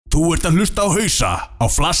Þú ert að hlusta á Hausa á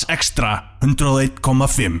Flass Extra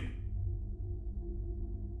 101,5.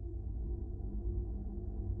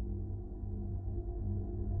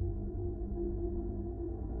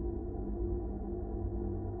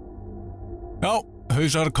 Já,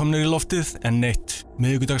 Hausar komnir í loftið en eitt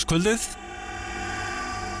miðvikudagskvöldið.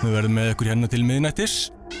 Við verðum með ykkur hérna til miðnættis.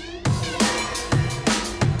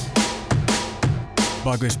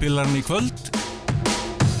 Bak við spilarinn í kvöld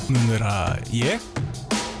mun vera ég,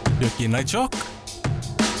 Bjöggi Nightshock.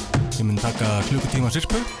 Ég mun taka klukkutíma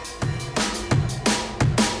sirpu.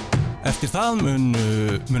 Eftir það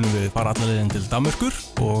munum við fara alla leiðin til Danmerkur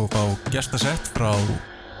og fá gestasett frá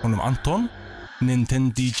honum Anton,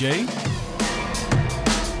 Nintendo DJ.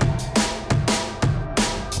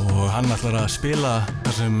 Og hann ætlar að spila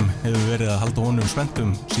það sem hefur verið að halda honum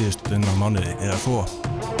spenntum síðustu mánuði eða svo.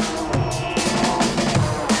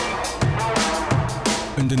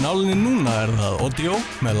 Undir nálinni núna er það Audio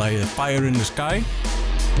með lagið Fire in the Sky.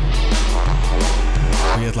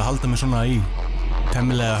 Og ég ætla að halda mig svona í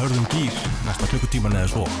temmilega hörðum gír næsta klukkutíman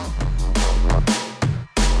eða svo.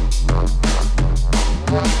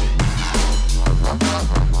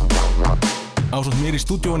 Ásamt mér í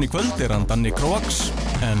stúdíóinu í kvöld er hann Danni Kroax,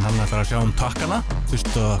 en hann ætlar að sjá takkana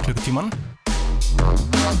fyrsta klukkutíman.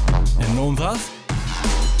 En nóg það,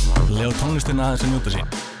 lega tónlistina aðeins að njóta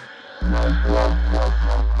sín.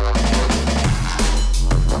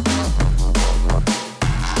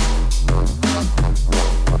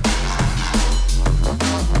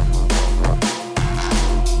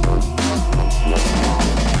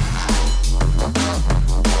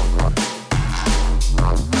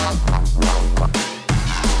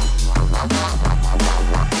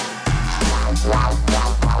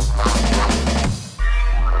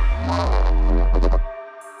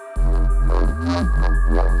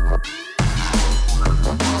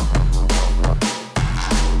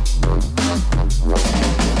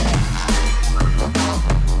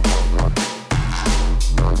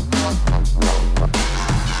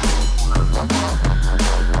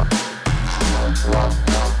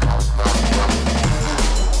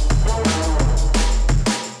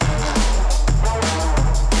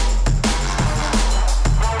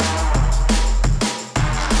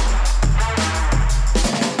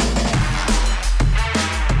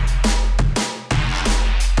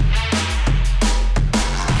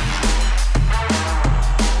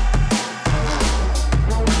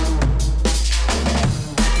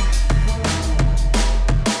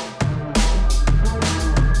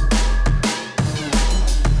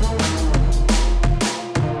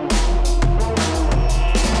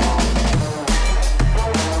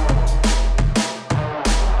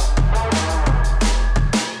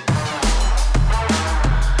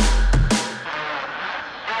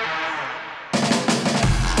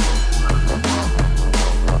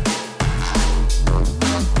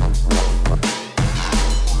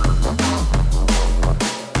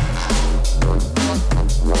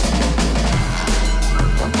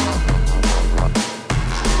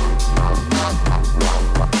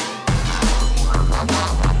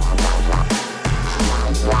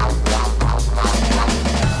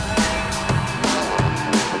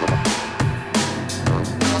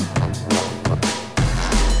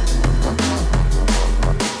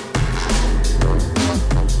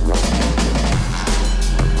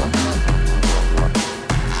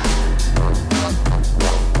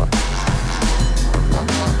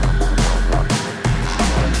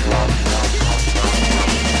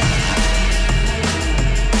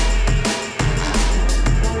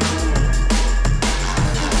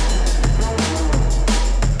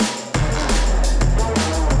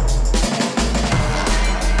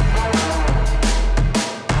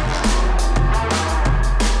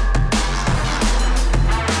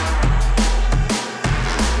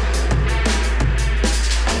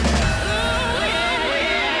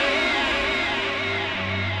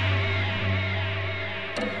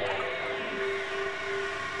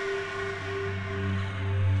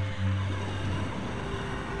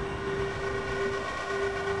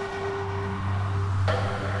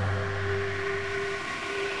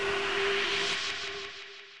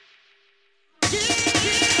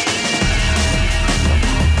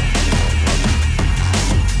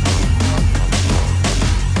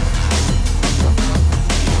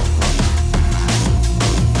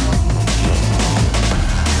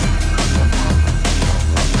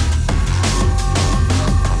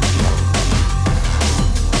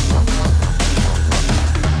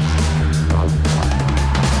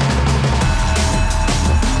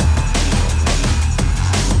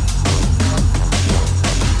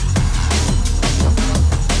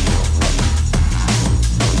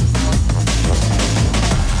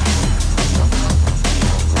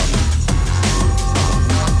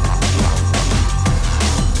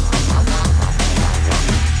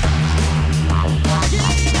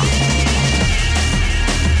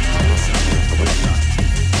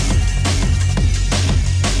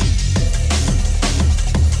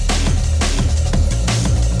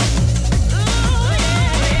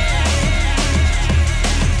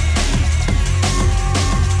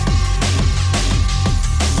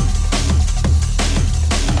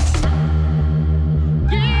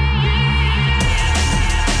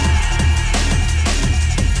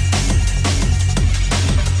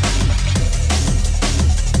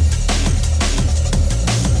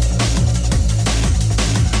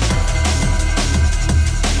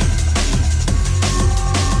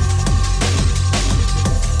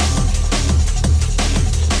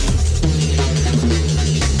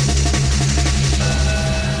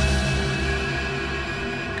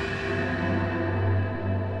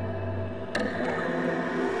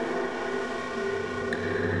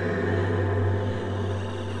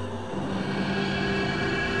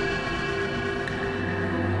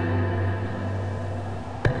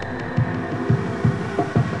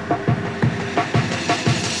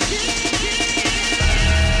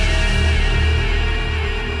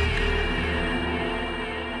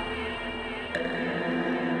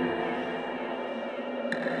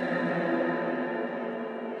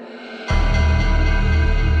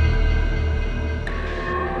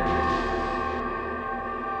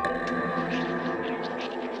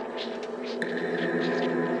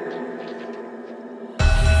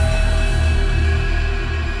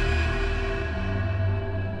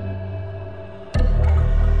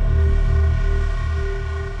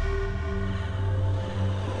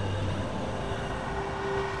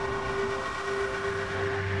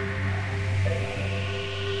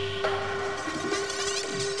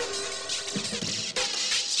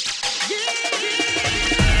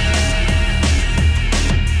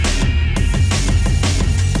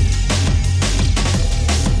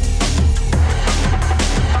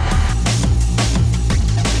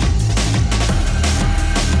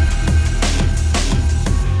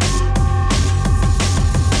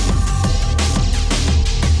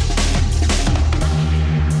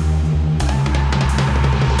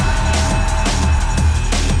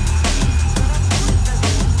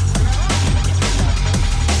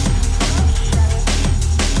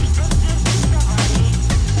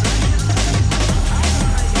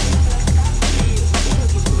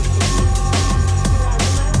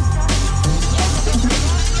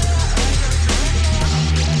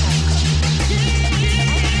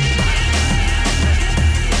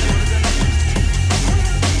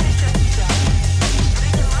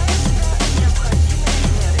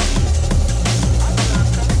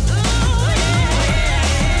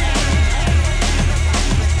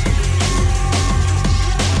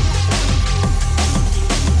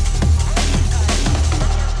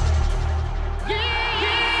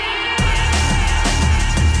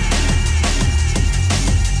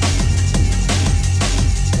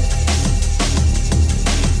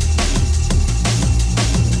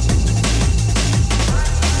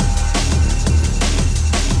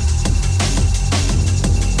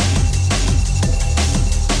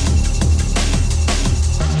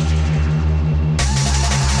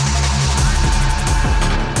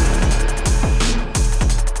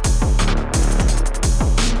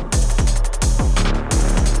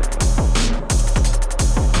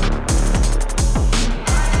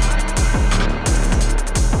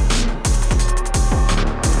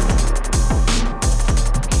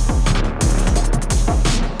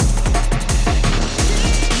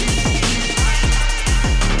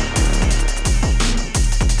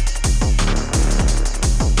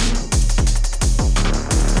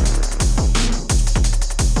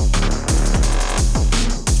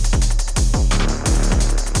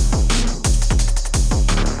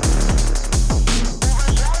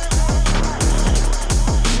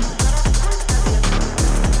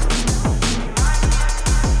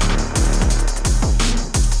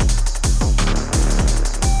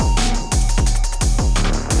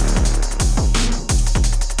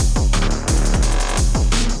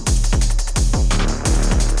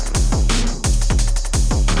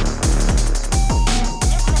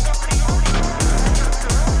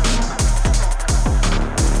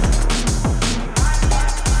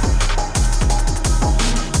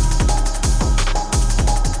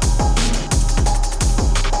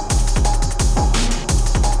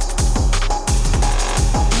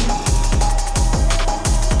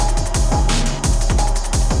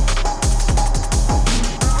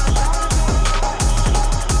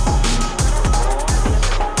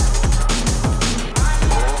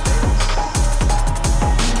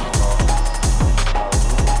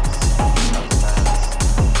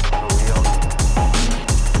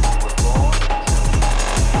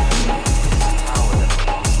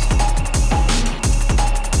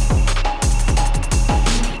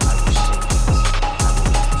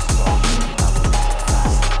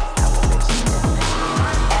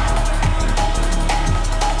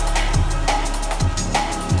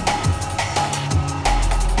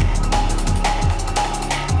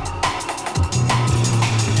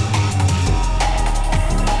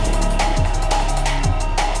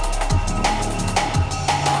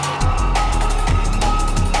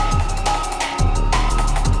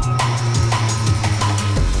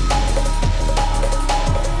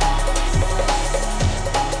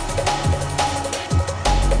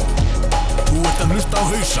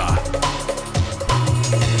 Rosa.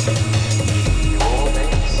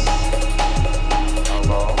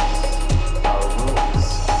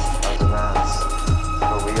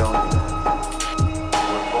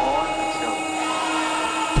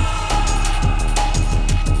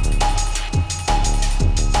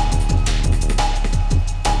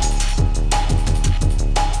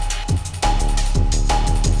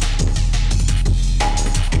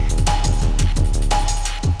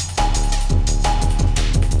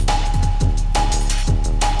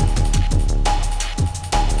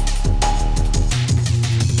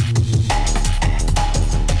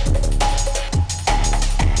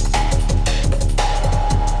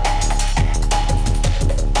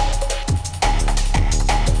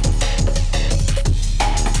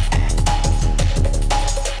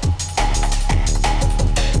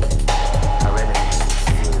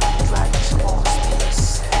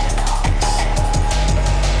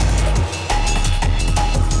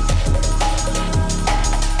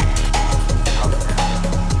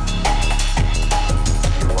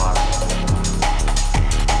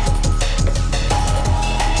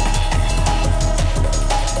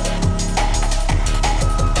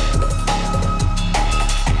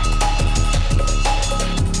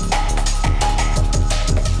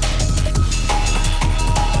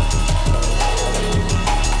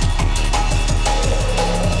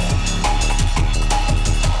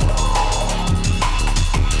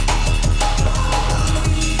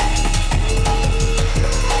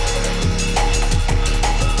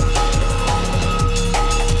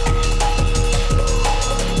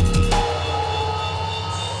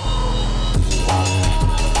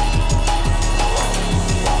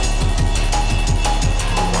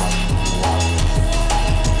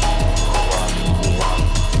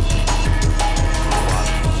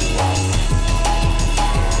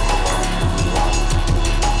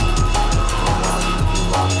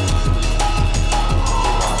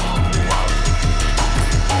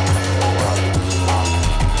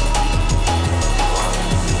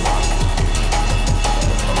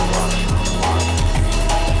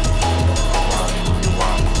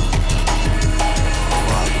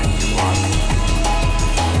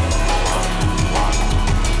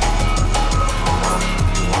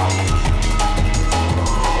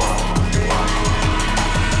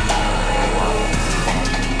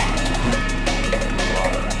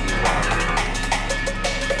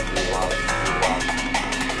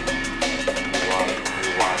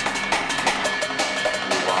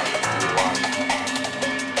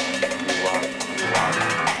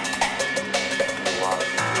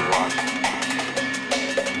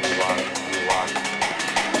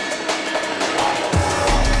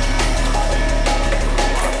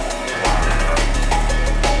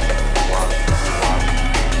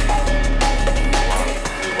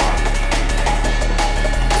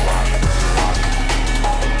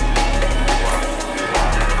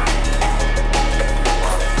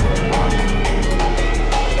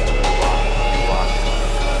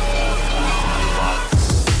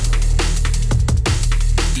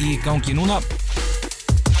 Gangi núna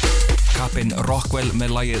Captain Rockwell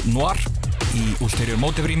með lagið Noir í Ulterior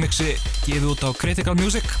Motive remixi gefið út á Critical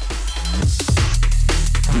Music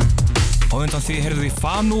og undan því heyrðum við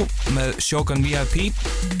Fanu með Shogun VIP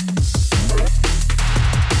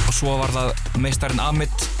og svo var það meistarinn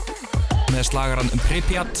Amit með slagarann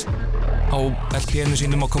Pripyat á LP-inu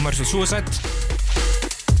sínum á Commercial Suicide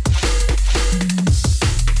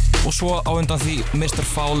og svo á undan því Mr.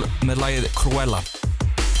 Foul með lagið Cruella.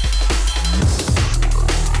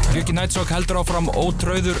 Jörgi Nightshock heldur áfram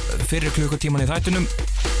ótrauður fyrir klukkutíman í þættinum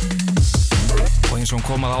og eins og hann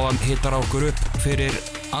kom að áðan hittar á okkur upp fyrir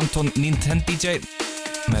Anton Nintendo DJ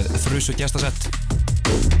með þrusu gestasett.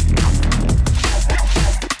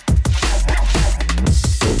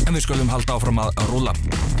 En við skulum halda áfram að rúlla.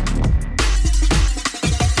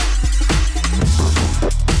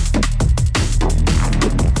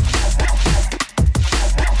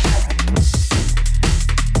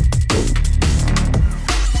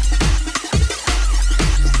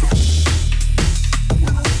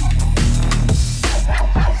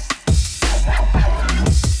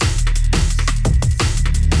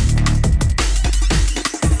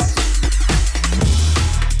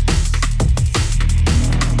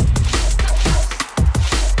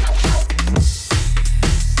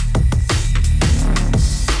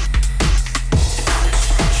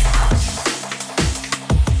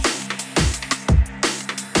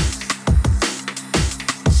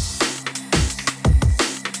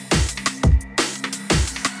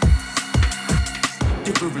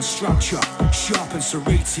 Structure, sharp and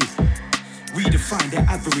serrated. Redefine the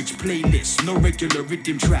average playlist, no regular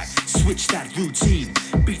rhythm track. Switch that routine.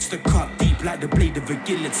 Beats the cut deep like the blade of a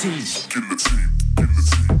guillotine. Guillotine,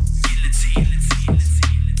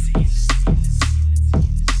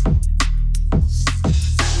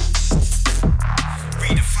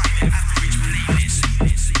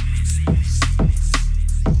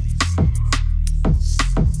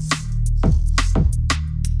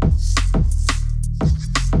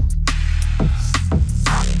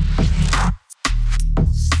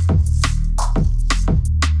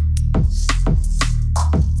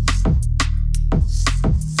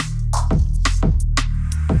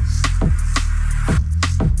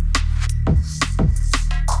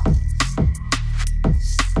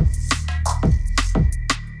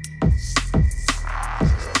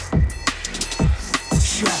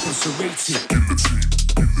 guillotine.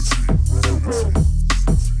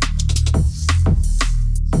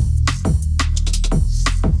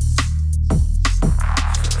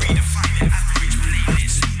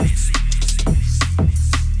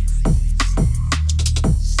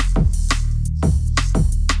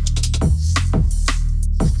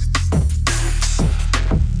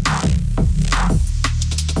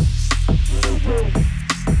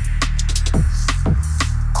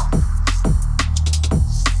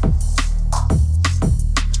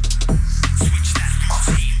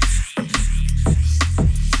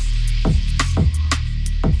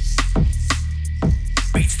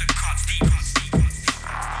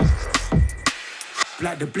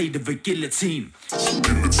 The blade of a guillotine.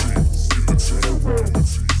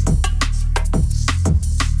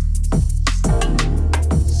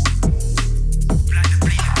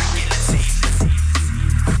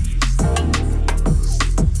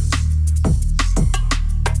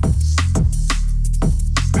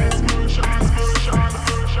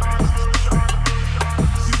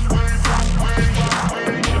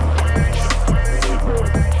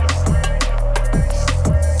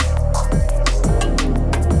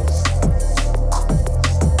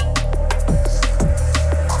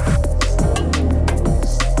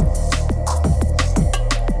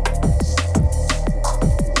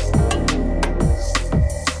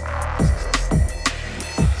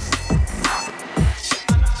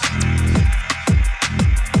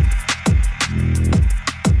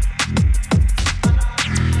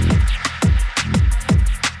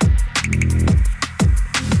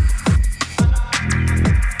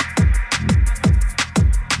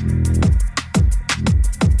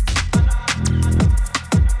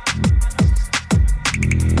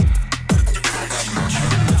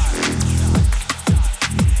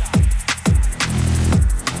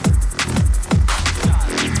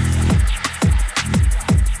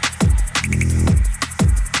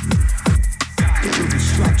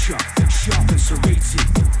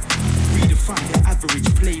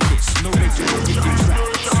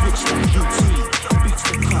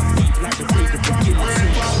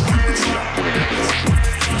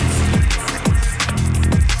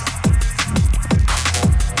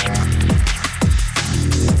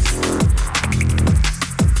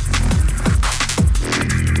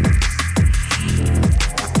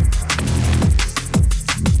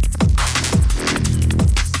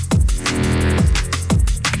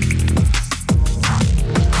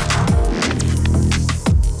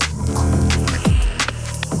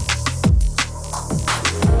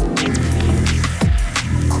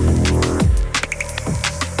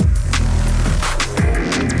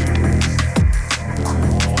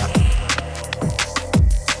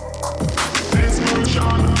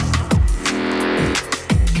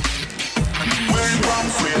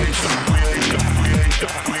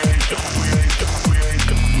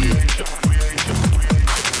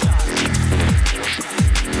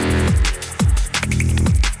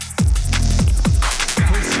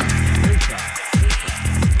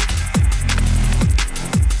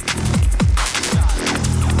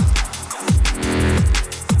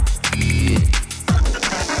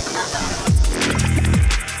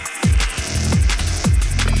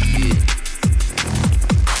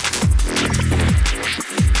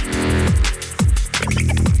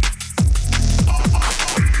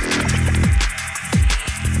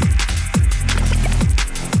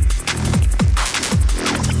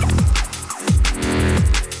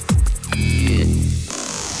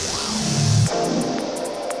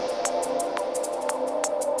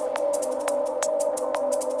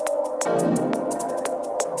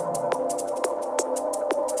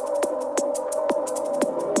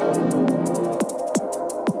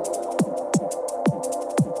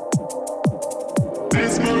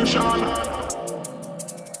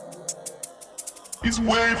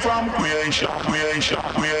 from creation, creation,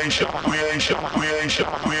 creation, creation, creation, creation,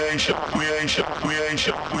 creation, creation,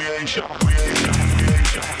 creation, creation, creation, creation.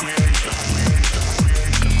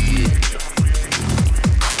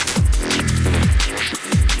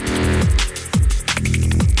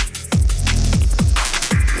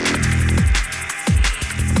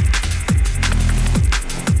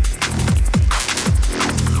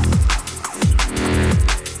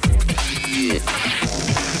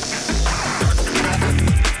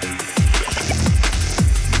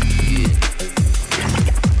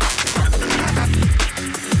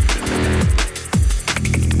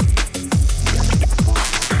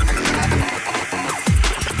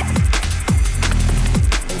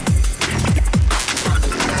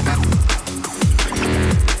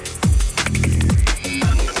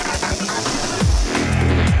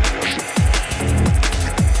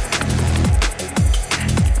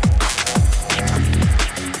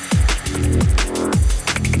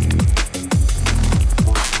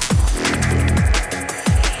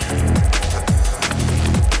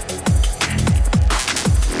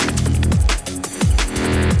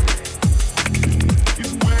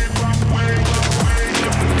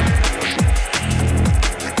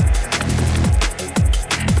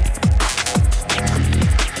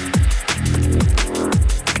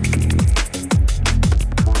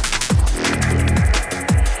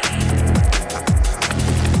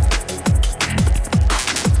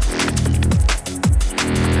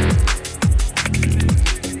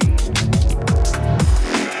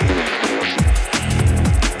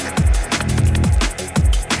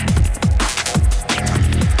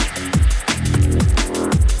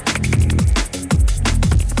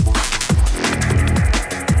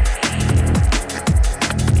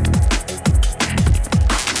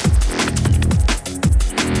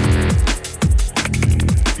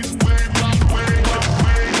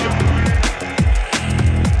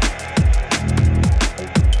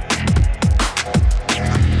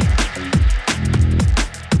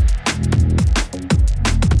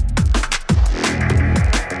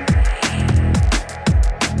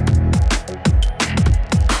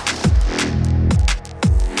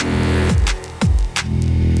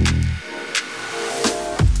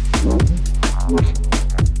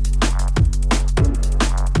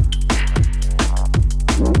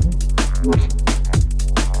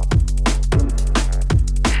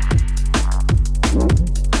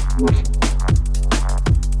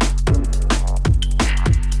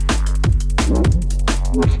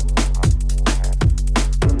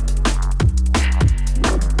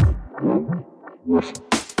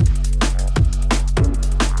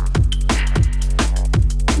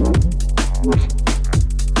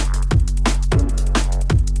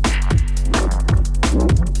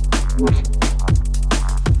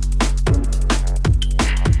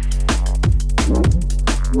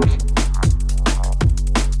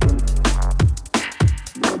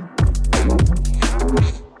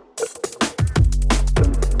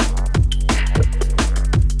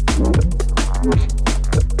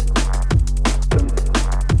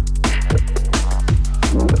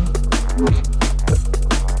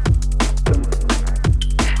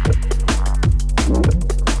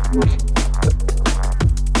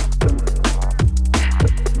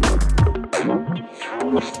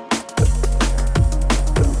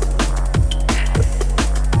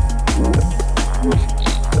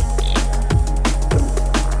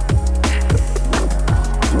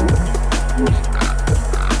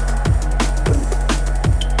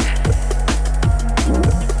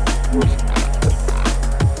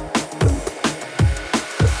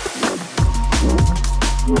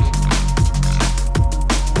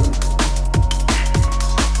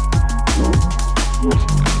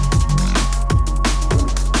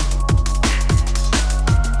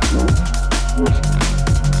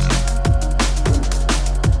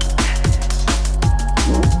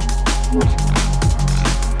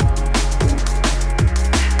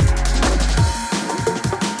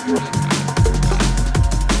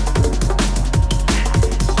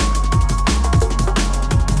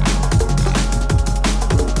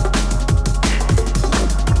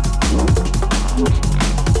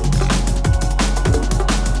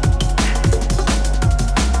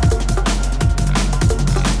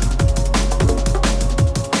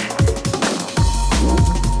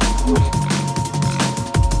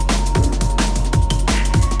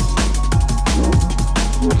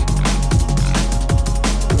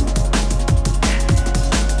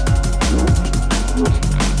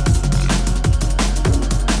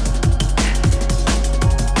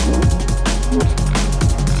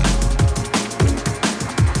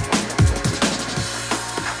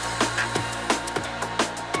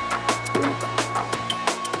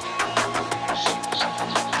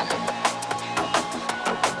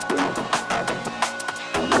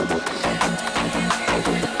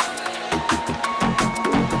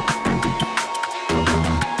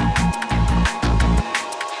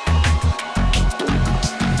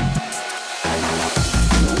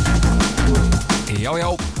 Já,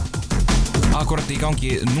 akkurat í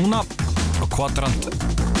gangi núna Quadrant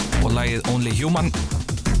og lagið Only Human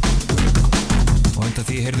og undan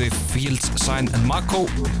því heyrðu við Fields, Sign and Mako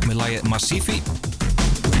með lagið Massifi.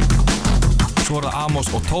 Svo það Amos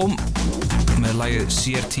og Tom með lagið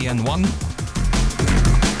CRTN1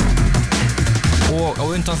 og á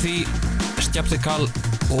undan því Skeptical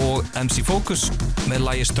og MC Focus með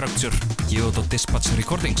lagið Structure gefið út á Dispatch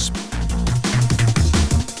Recordings.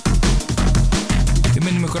 Við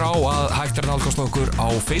minnum ykkur á að hægt að nálgast okkur á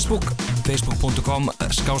Facebook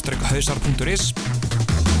facebook.com/hausar.is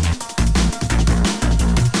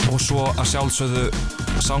og svo að sjálfsögðu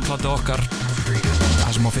SoundCloud okkar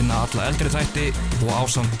þar sem má finna alla eldri þætti og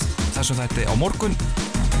ásamt þessum þætti á morgun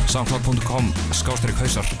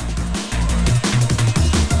soundcloud.com/hausar.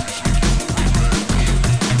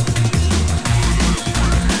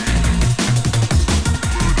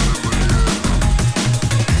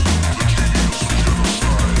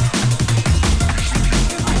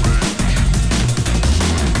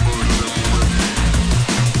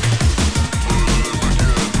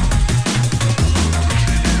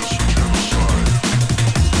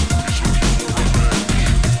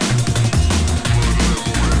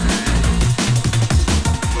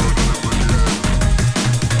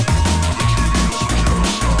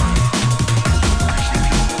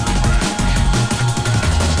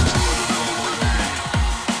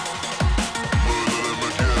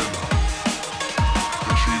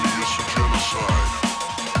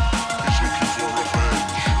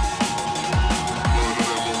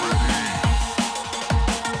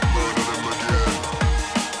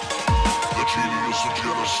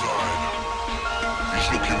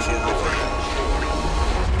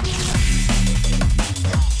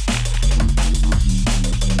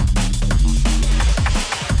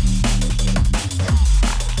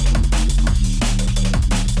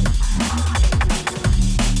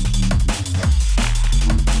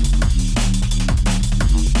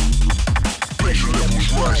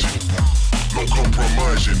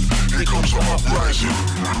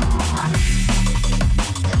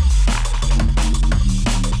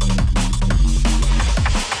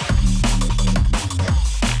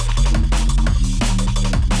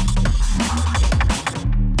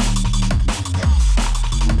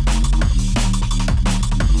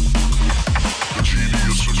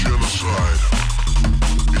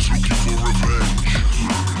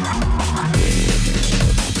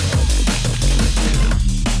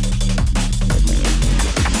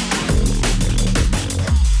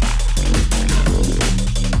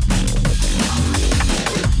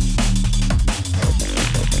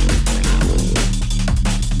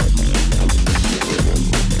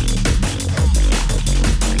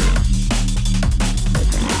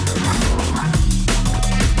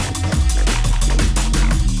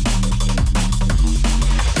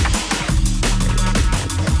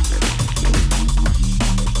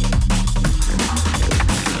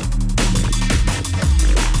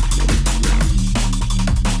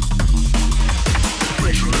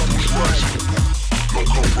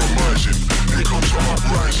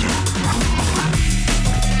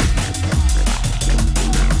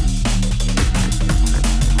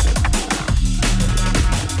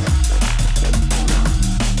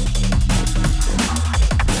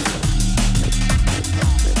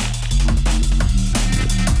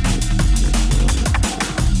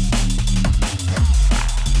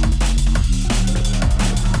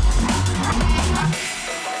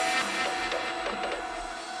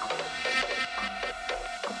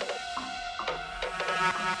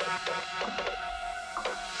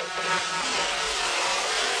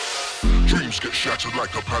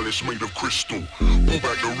 Like a palace made of crystal. Pull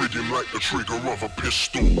back the rhythm like the trigger of a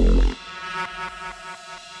pistol.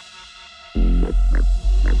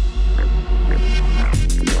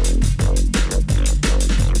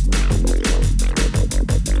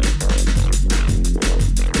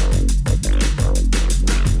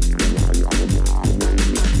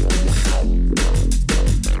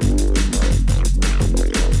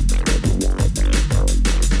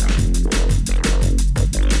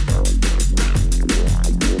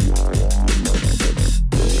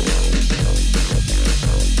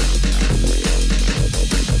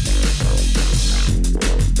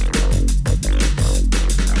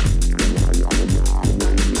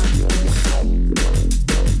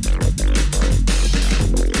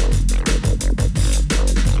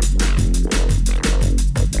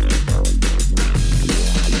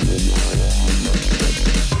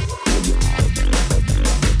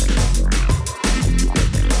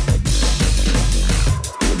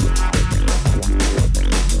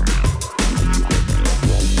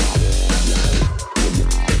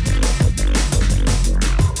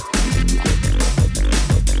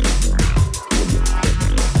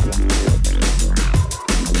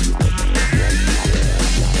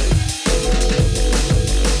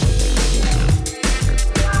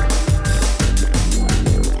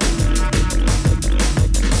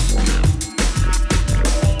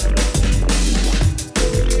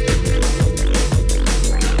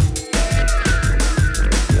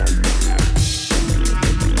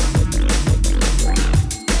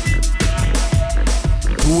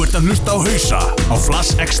 Þú ert að hlusta á Hausa á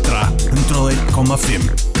Flass Extra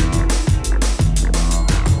 101,5.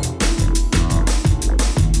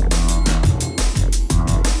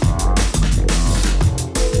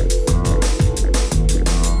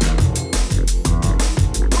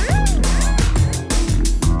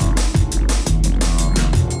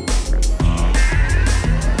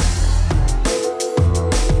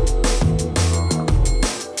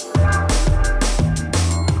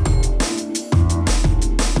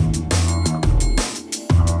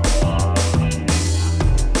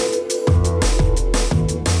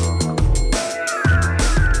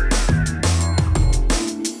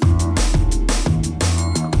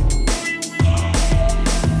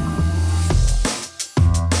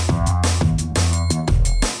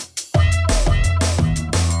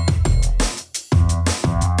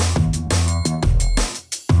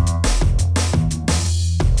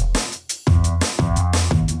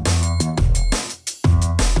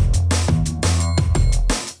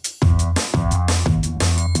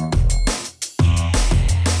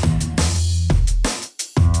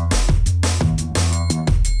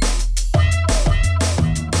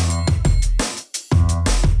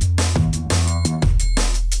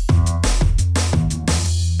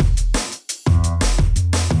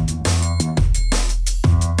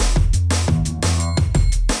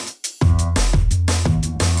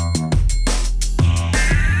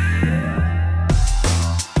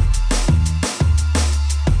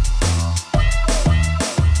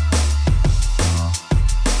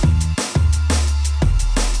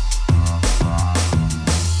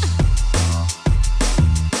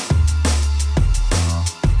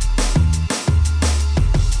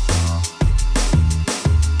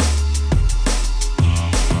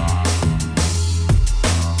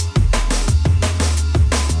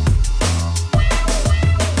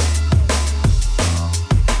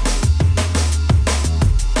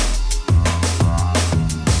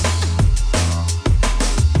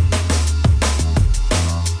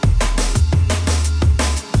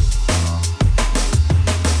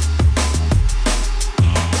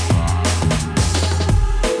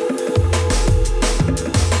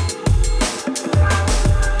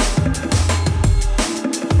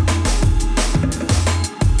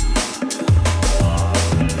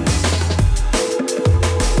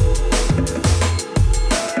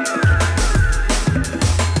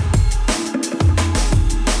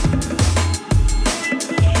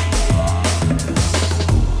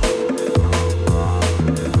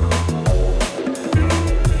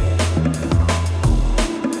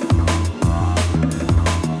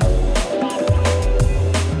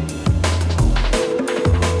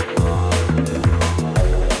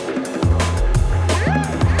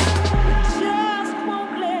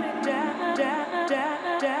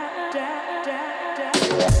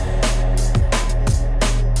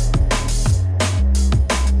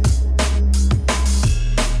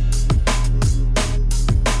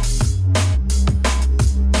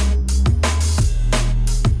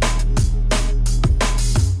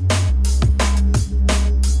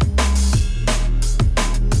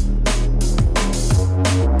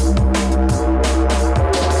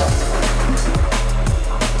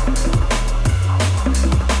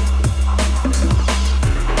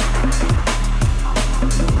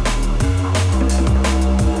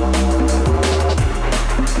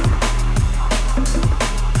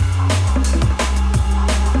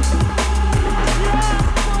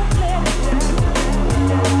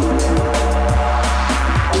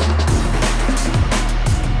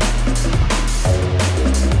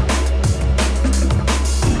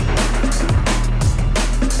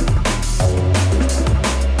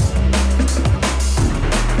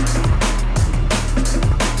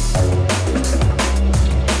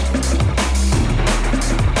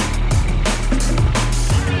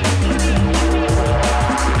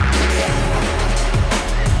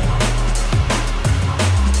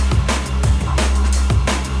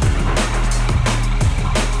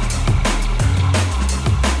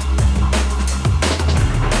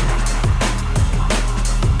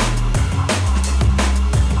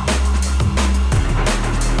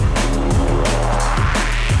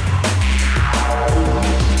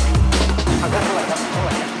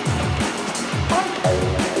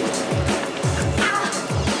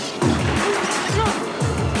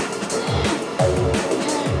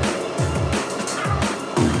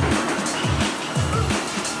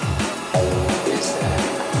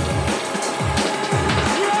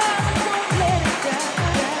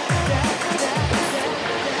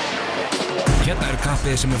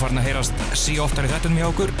 kappið sem er farin að heyrast oftar í þettunum hjá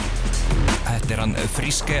okkur. Þetta er hann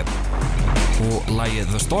Friske og lagið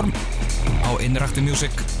The Storm á á Interactive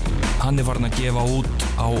Music. Hann farin að gefa út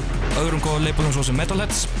á öðrum góðum labelum svo sem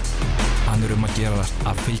Metalheads. Hann að gera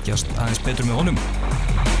að fylgjast aðeins betur með honum.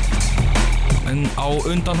 En á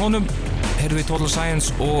undan honum heyrðum við Total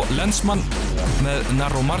Science og Lensman með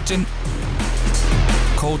Narrow Margin,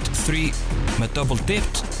 Code 3 með Double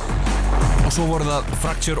Dipped og svo voru það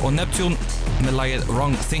Fracture og Neptune með lagið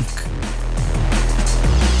Wrong Think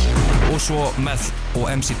og svo Meth og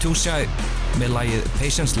MC2 Shy með lagið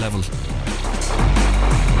Patience Level.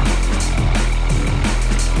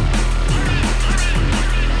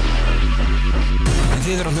 En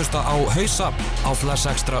þið að hlusta á Hausa á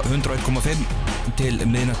Flash Extra 101.5 til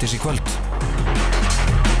miðnættis í kvöld.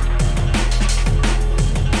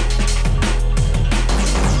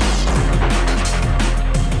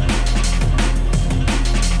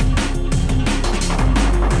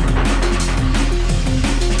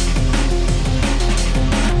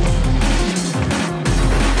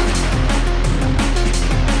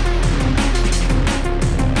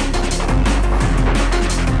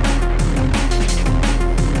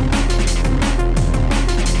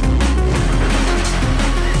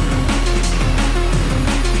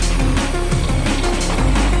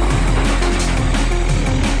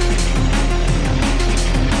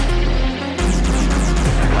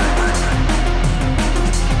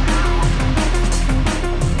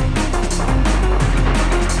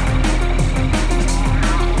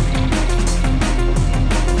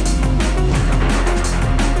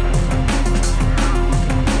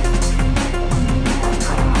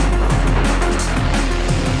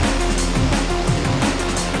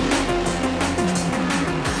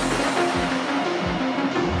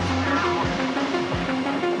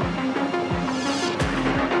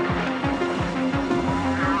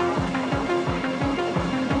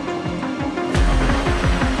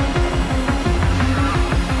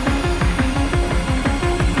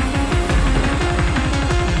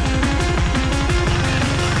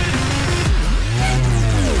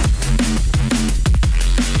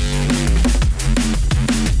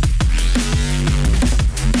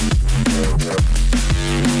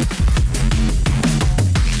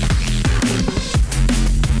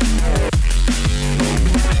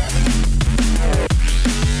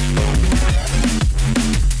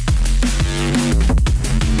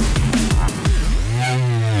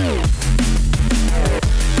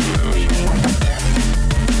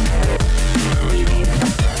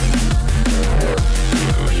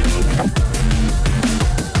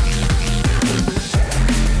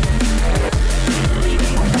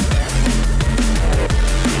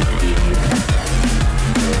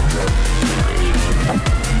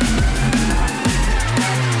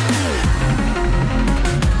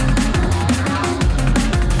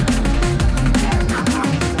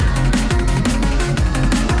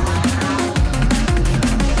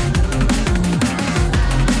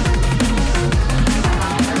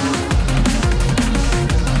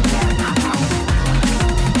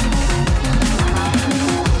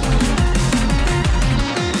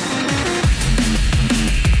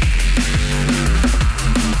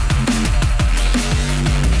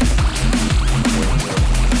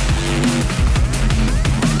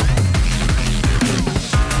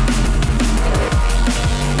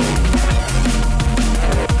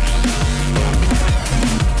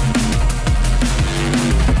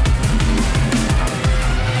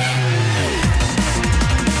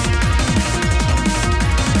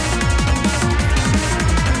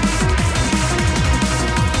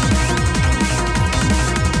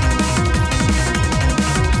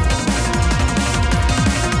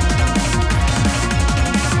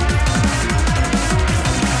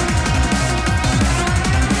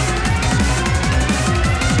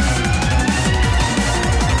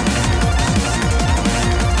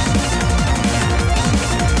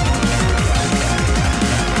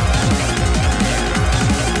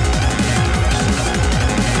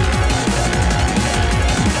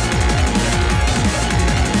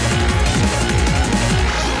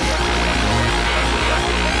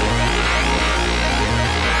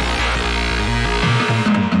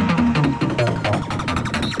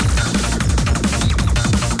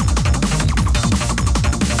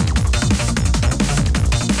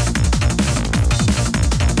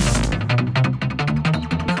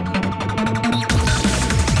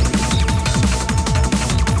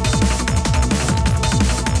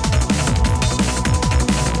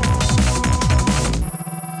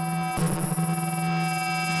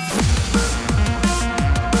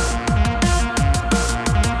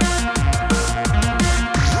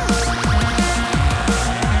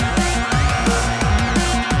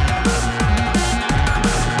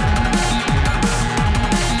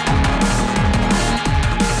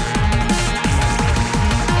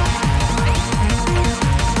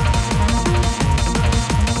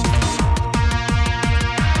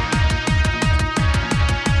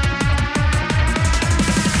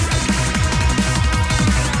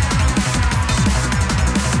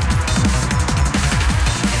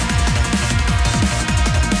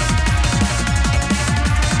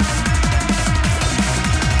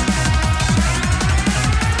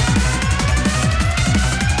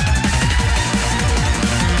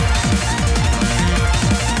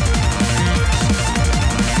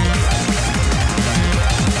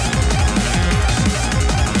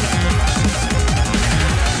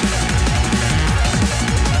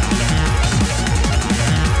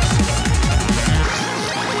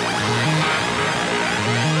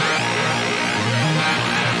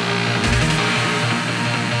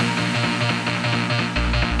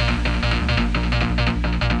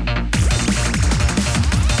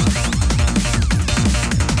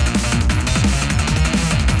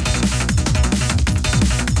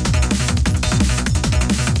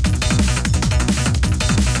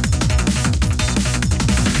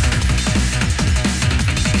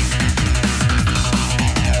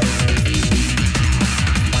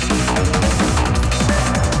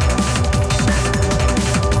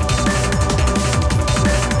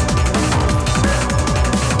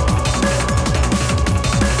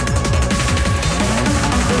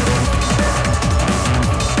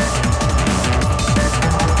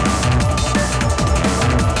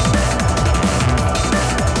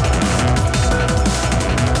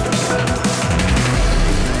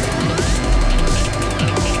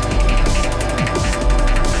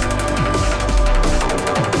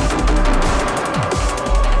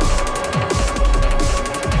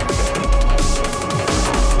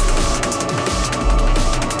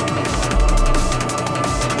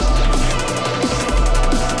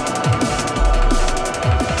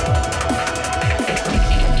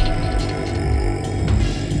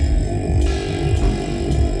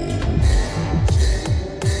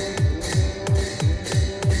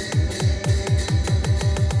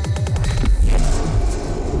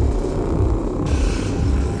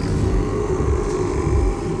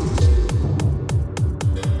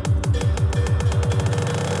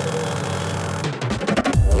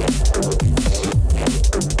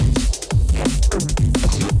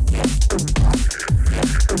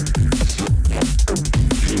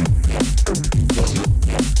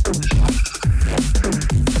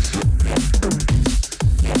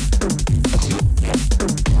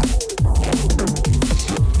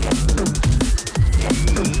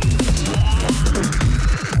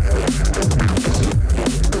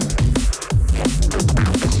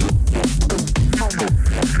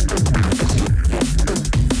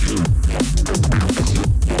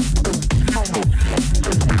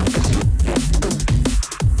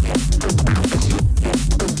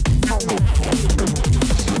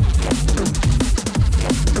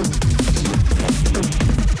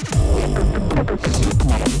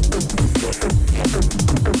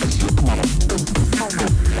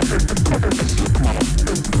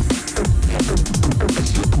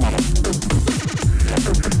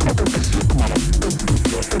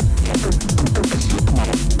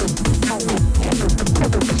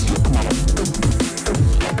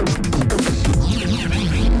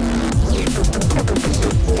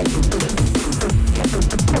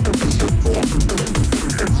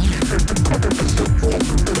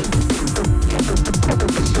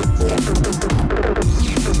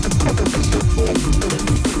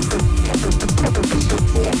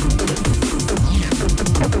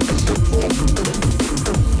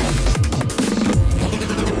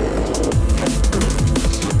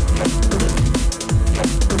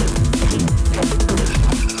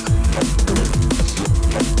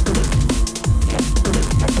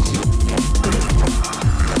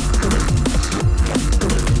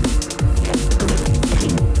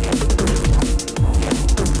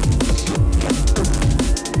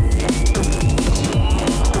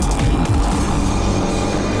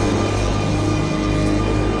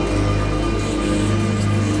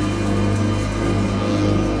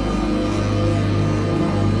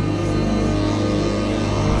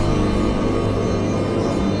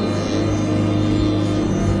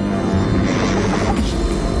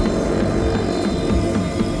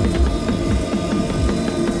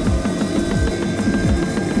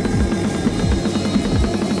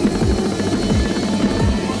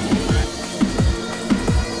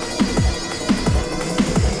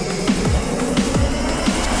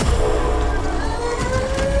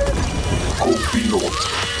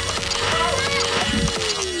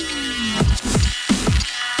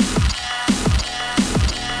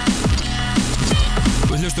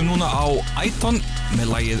 Iton með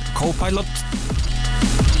lagið Co-Pilot.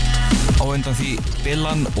 Á undan því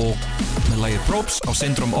Billan og með lagið Probes á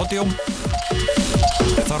Syndrome Audio.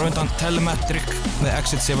 Þar á undan Telemetric með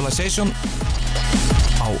Exit Civilization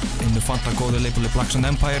á innu fantagóðu labeli Black Sun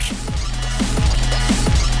Empire.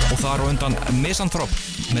 Og þar á undan Misanthrope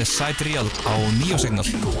með Sidereal á Neosignal.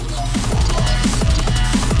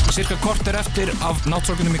 Cirka korter eftir af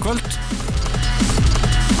náttsorgunum í kvöld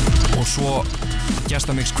og svo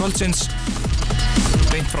gestamix kvöldsins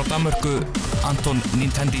beint frá Danmörku, Anton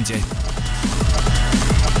Nintendinj.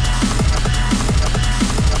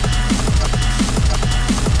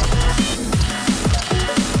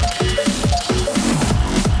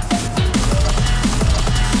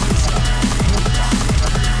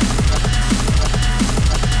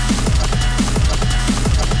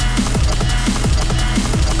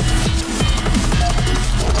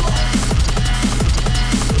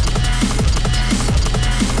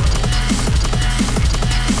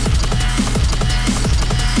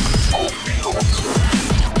 Oh,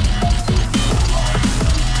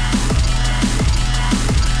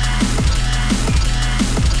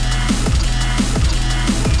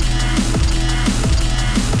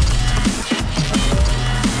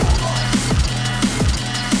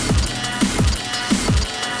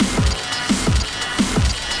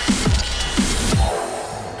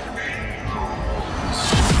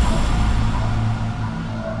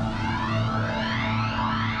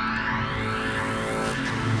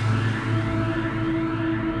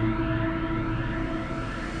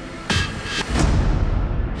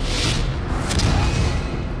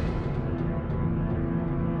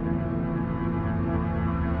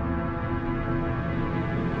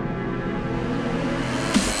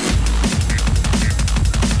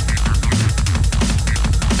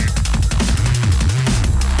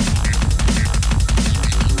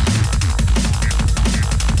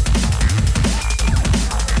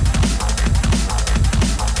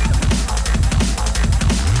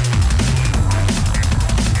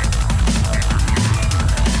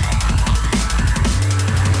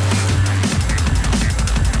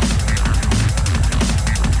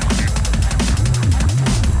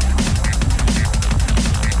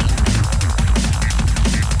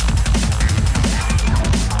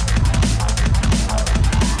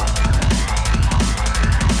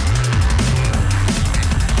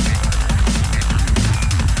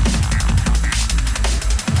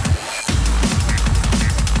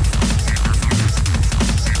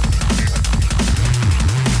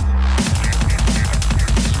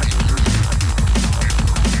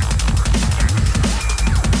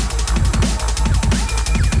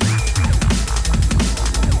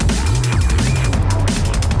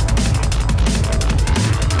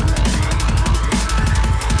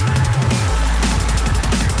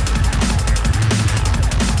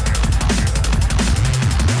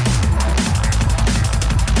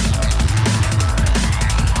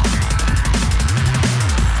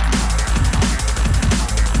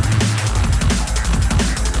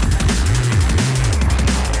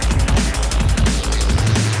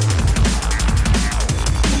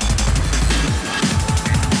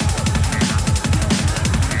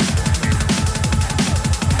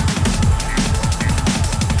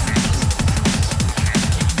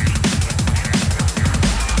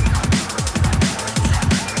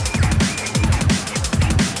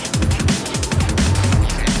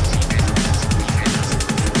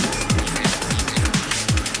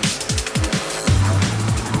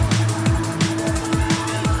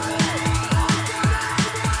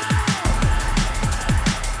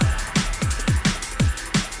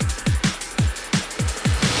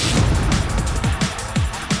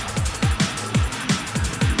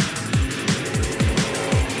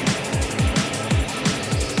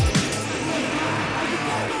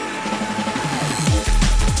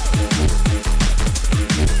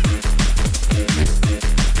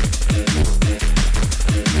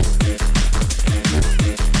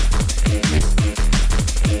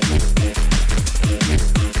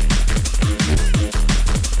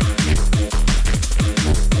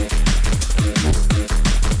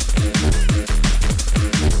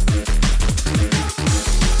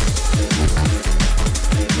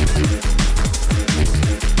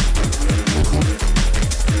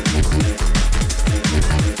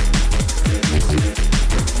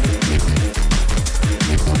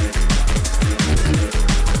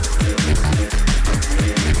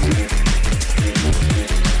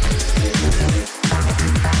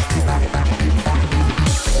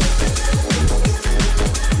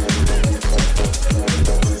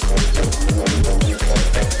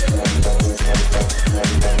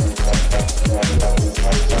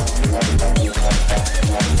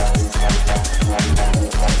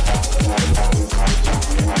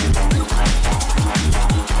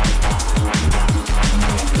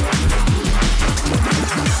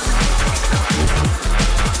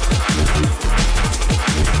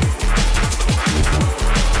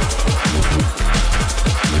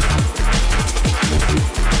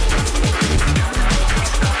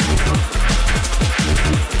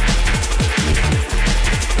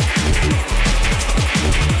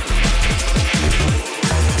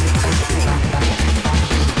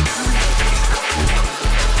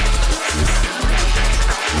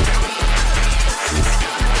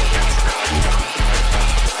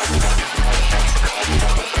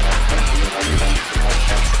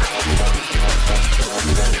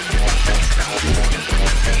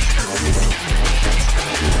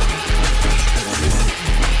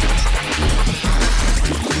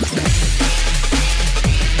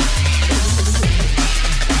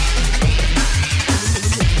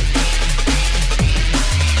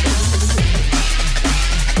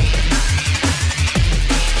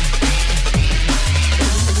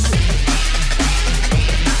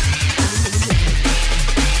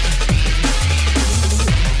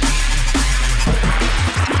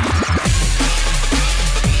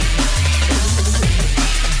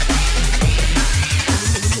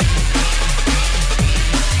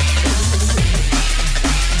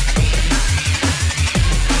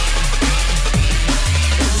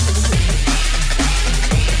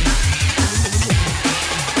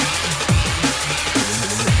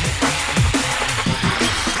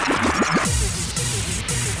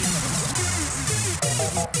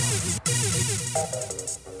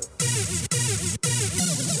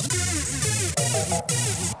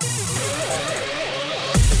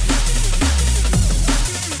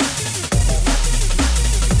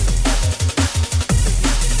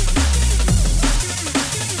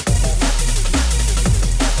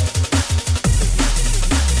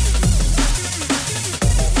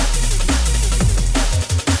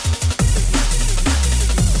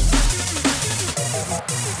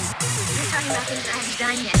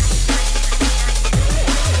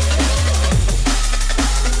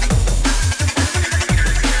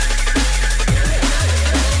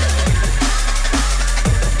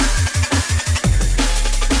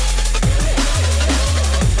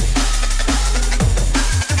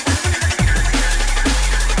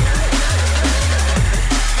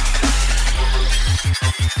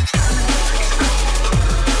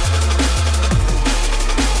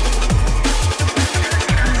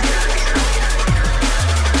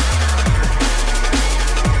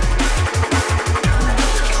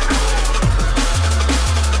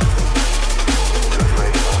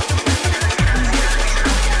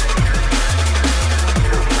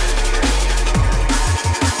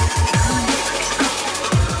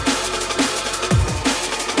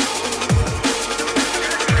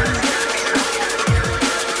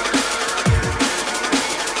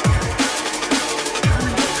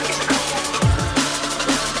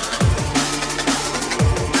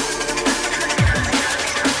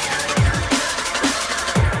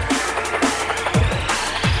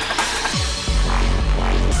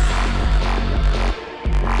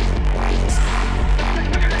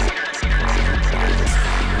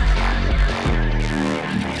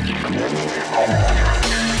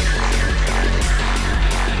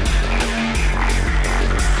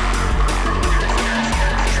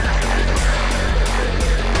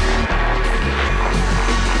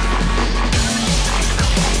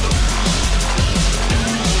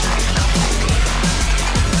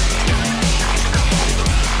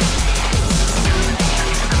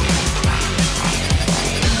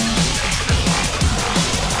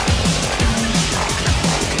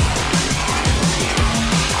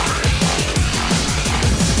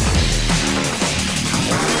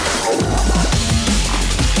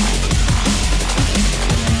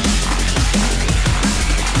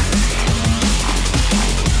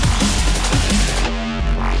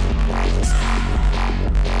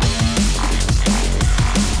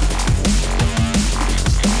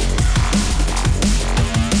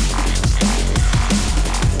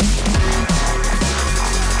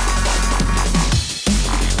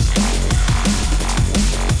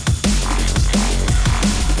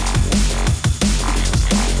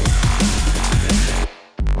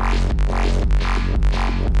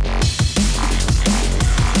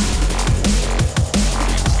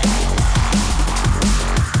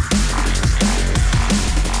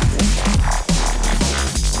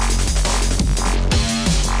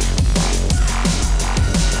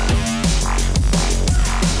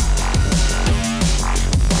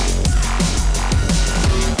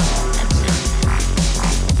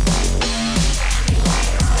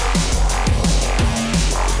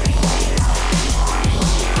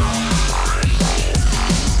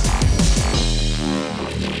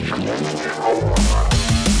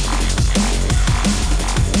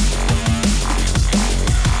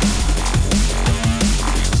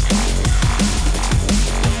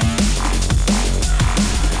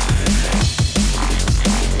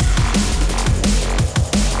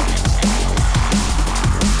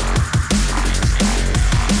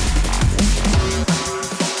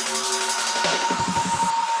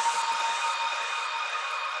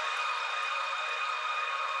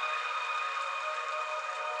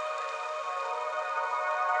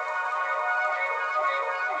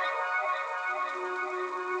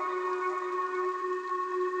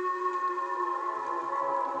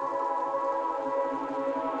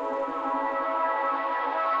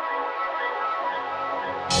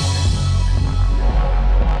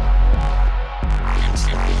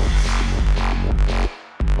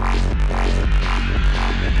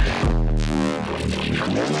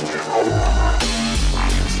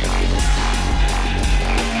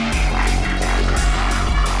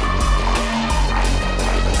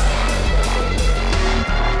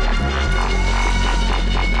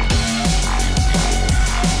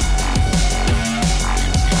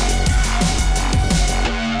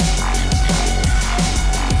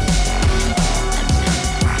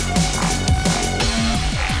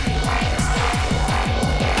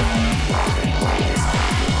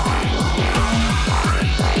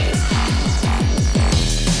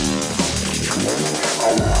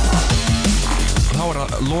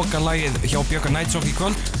 Lokalagið hjá Björka Nightshock í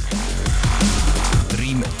kvöld,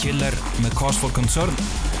 Dream Killer með Cause for Concern.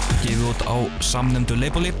 gefið út á samnefndu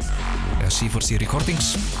labeli eða C4C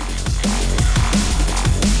Recordings.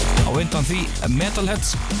 Á undan því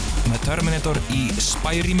Metalheads með Terminator í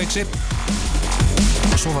Spy remixi.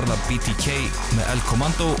 Svo var það BTK með El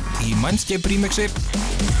Commando í Mindscape remixi.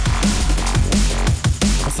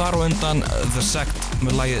 Og þar á undan The Sect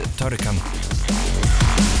með lagið Turrican.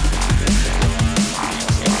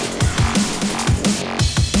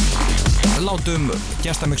 Látum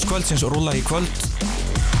gestamix kvöldsins rúlla í kvöld.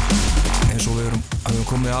 Eins og við höfum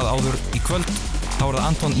komið að áður í kvöld, þá var það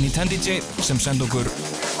Anton Nintendo DJ sem sendi okkur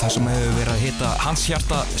það sem hefur verið að hitta hans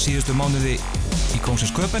hjarta síðustu mánuði í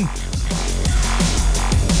Kóngsins Köpen.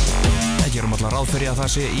 Við gerum allar ráð fyrir að það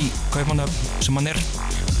sé í Kaupmannahöfn sem hann er.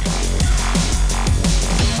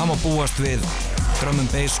 Það má búast við drum and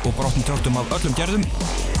bass og brotnum tjöldum af öllum gerðum.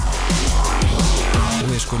 Og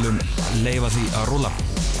við skulum leyfa því að rúlla.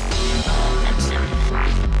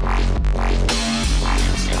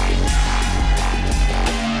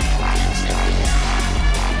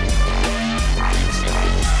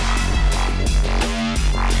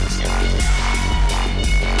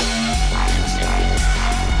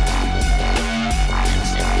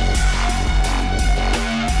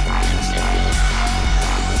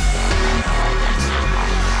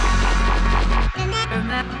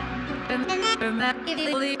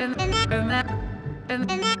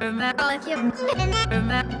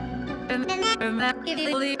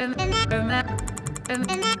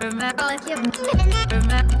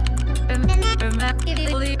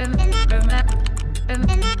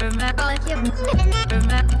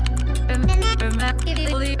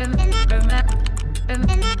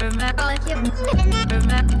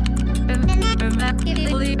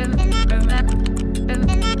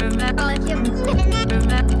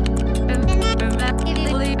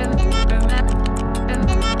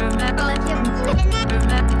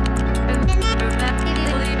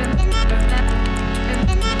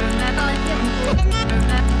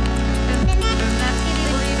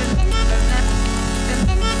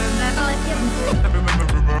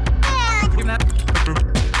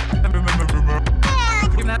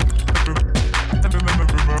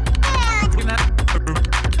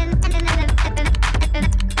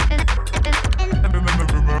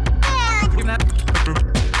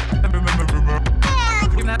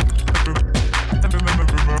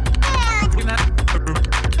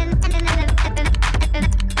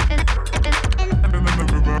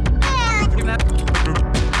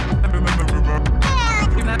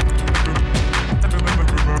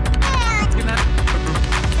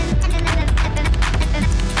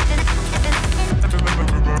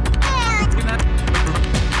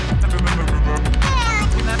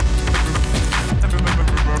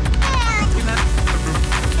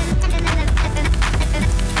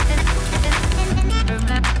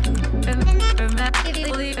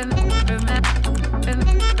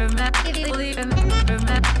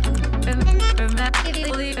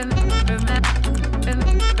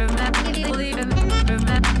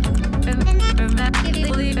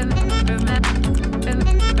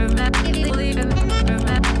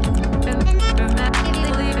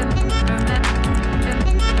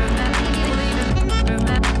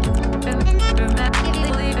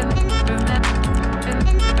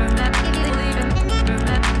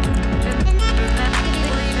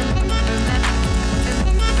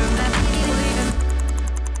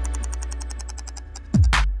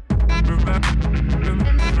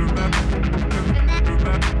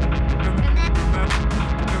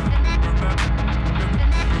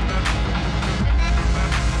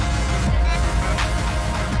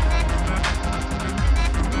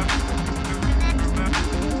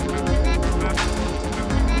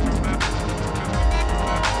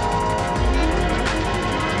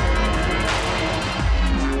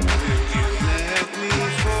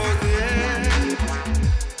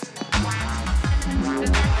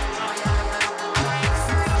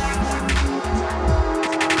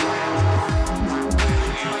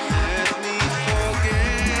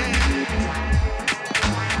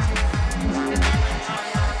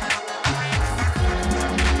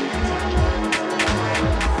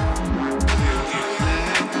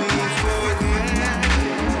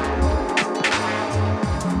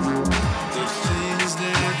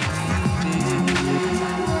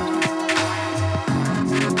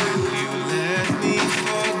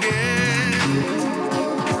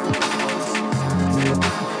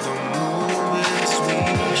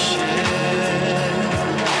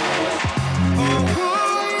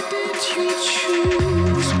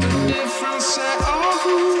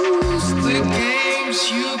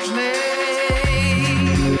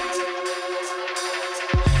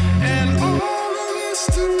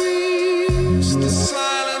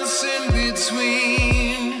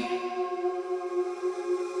 between.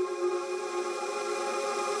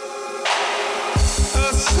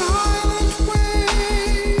 A silent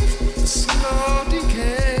wave, a slow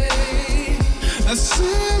decay, a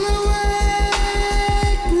silhouette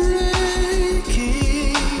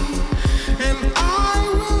breaking, and I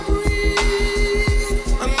will breathe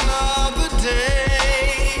another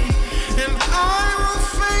day, and I will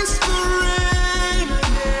face the rain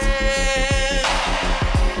again.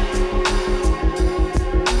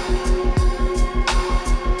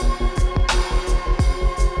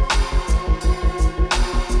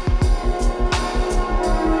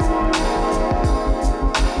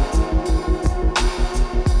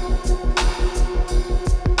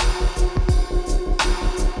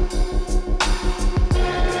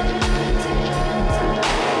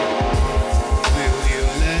 Will you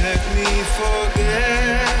let me forget?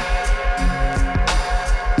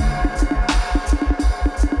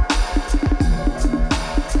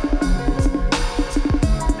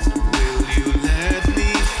 Will you let me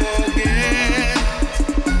forget? Will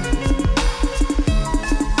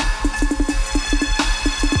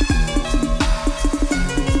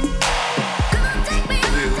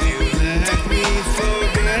you let me forget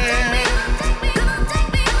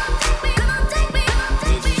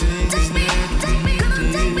the things that we did?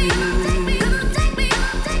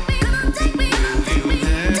 Will you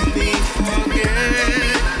let me forget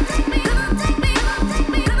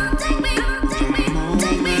the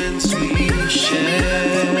moments we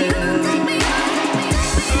shared?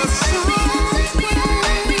 A silent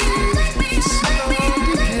wave, a slow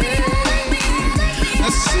decay,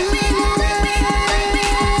 a silhouette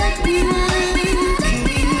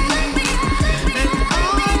breaking, and I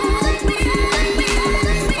will breathe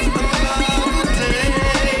another day,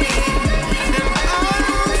 and I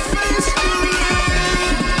will face the rain.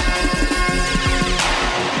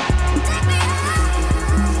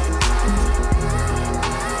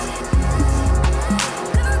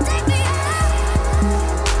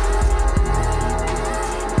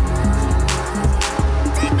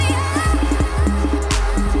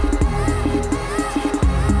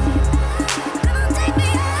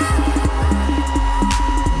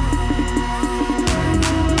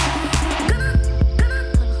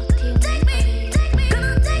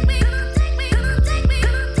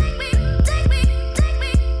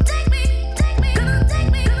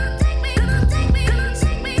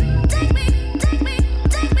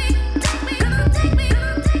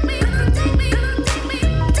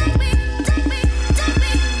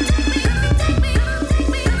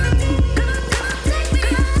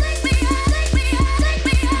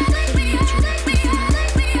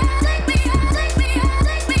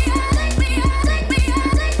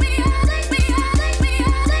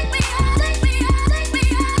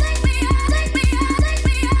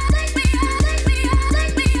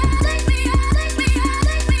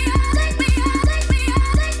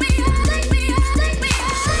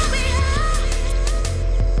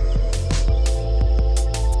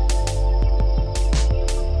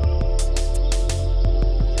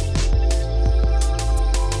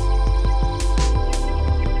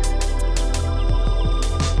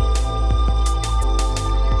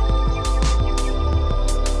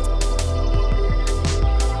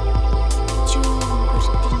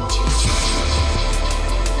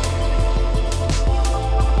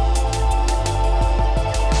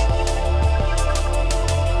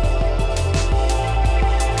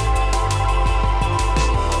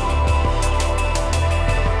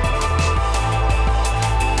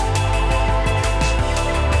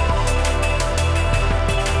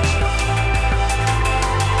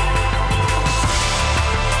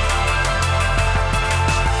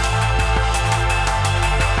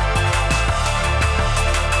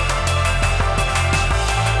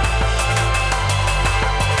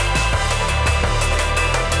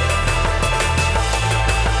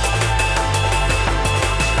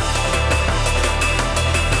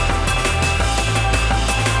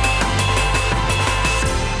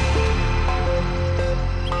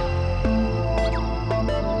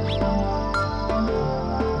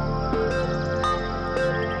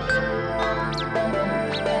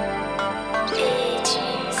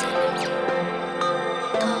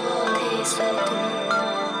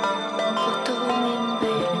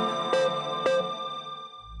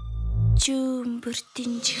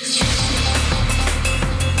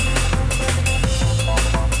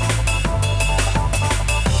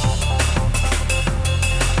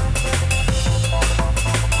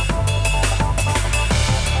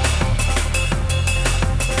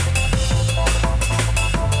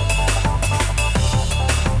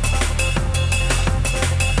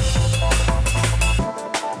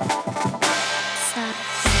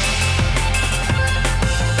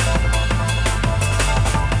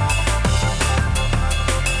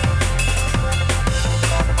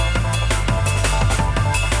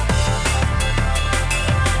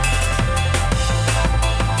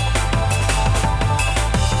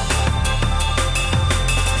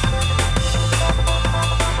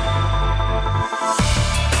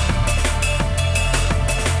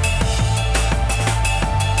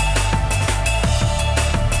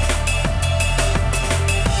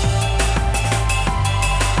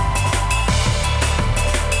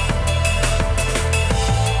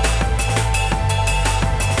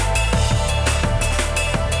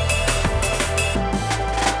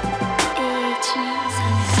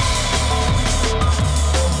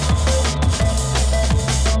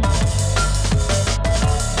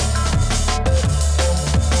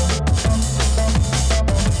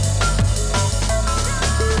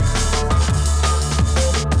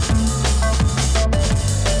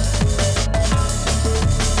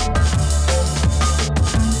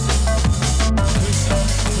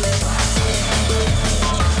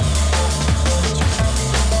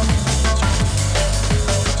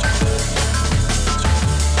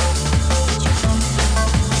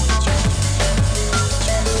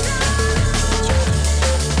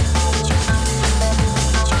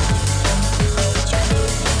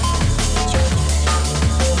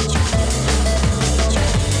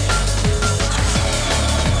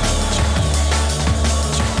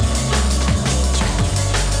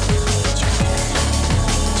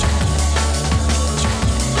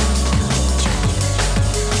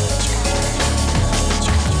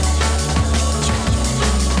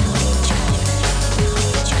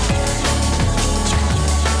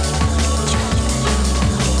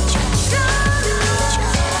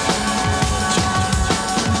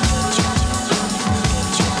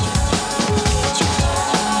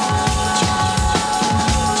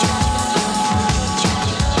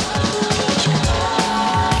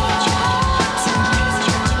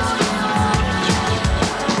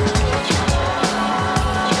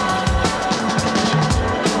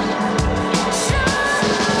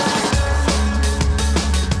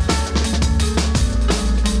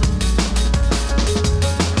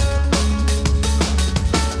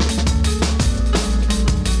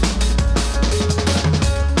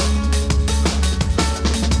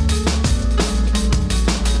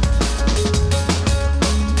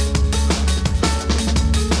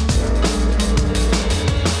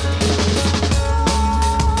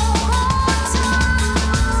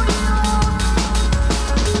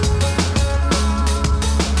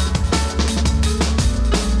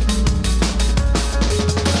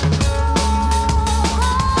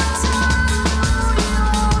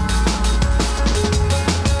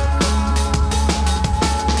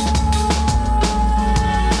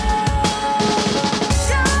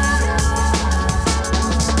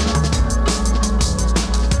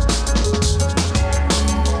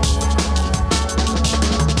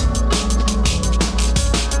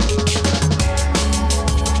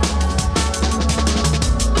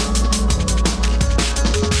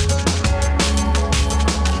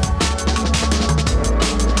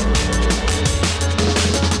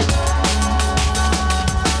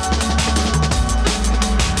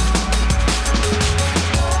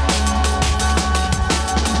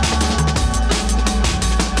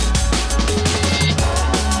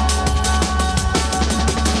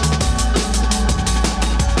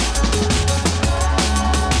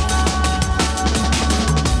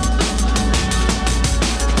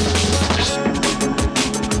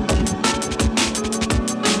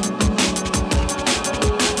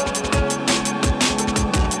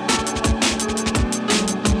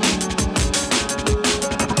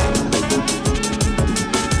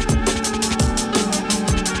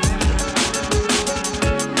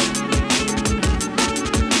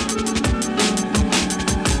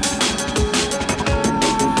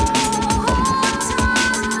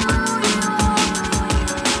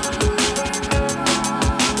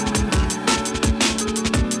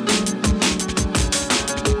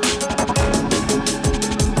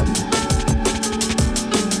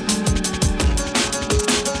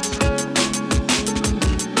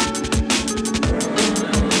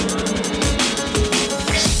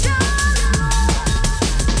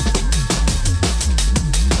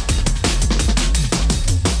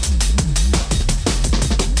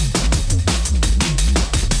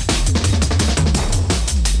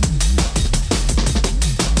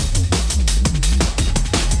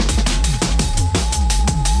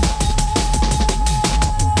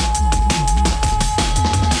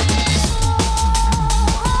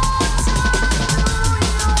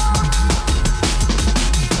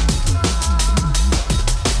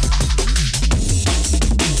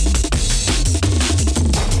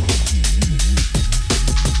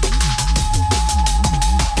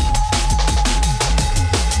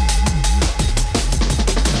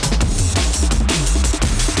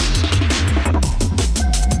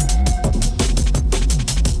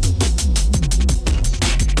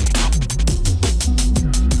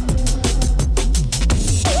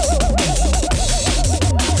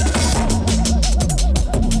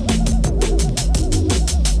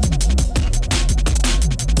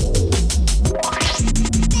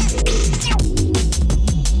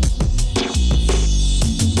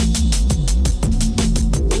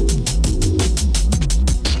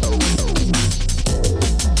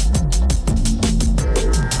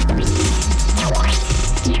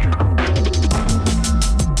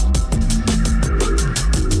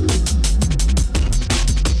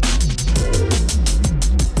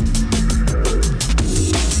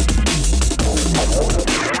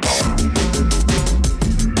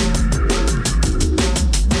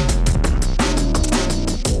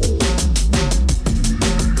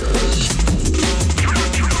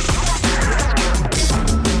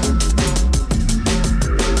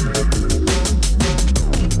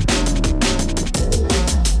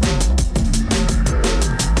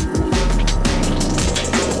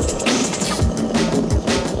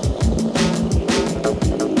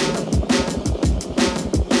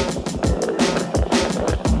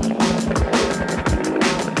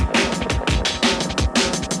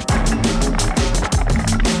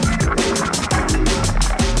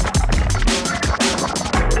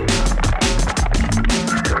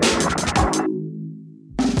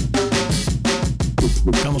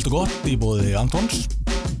 Gammalt og gott í boði Antons.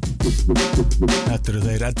 Þetta eru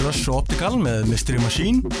þeir Ed Rush og Optical með Mystery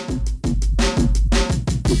Machine.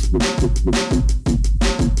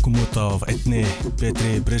 Kom út af einni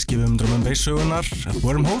betri breiðskífu drum and bass sögunar,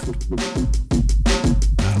 Wormhole.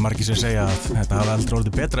 Það margir sem segja að þetta hafi aldrei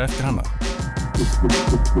orðið betra eftir hana.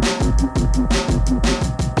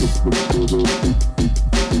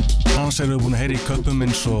 Annars erum við búin að heyra í köpum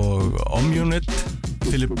eins og Om-Unit,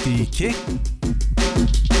 Philip D. Kick,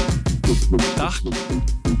 Duck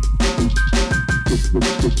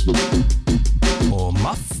og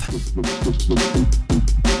Math.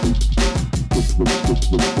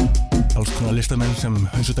 Alls konar listamenn sem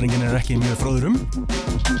Hunsudrengin ekki mjög fróður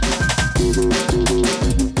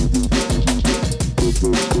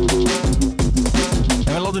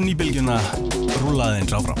En við látum nýbylgjuna rúlla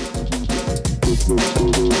aðeins áfram.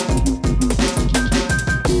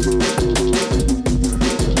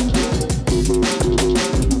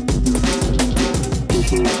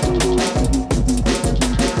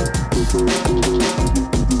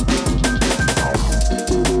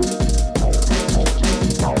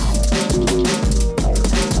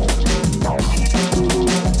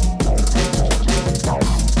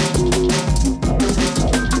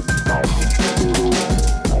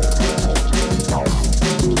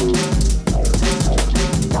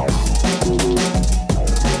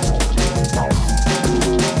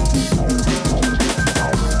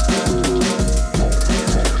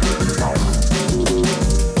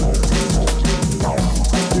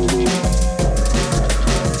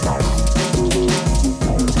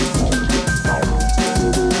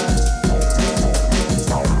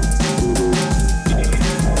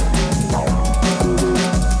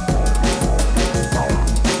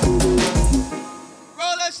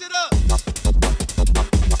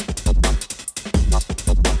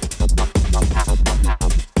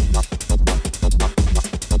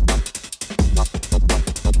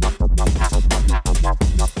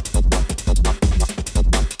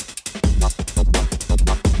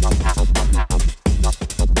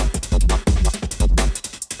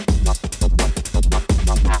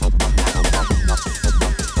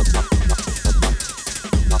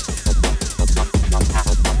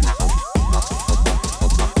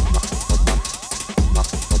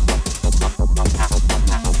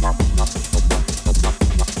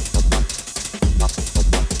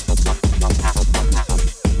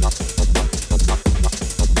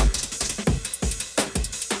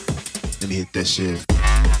 That shit.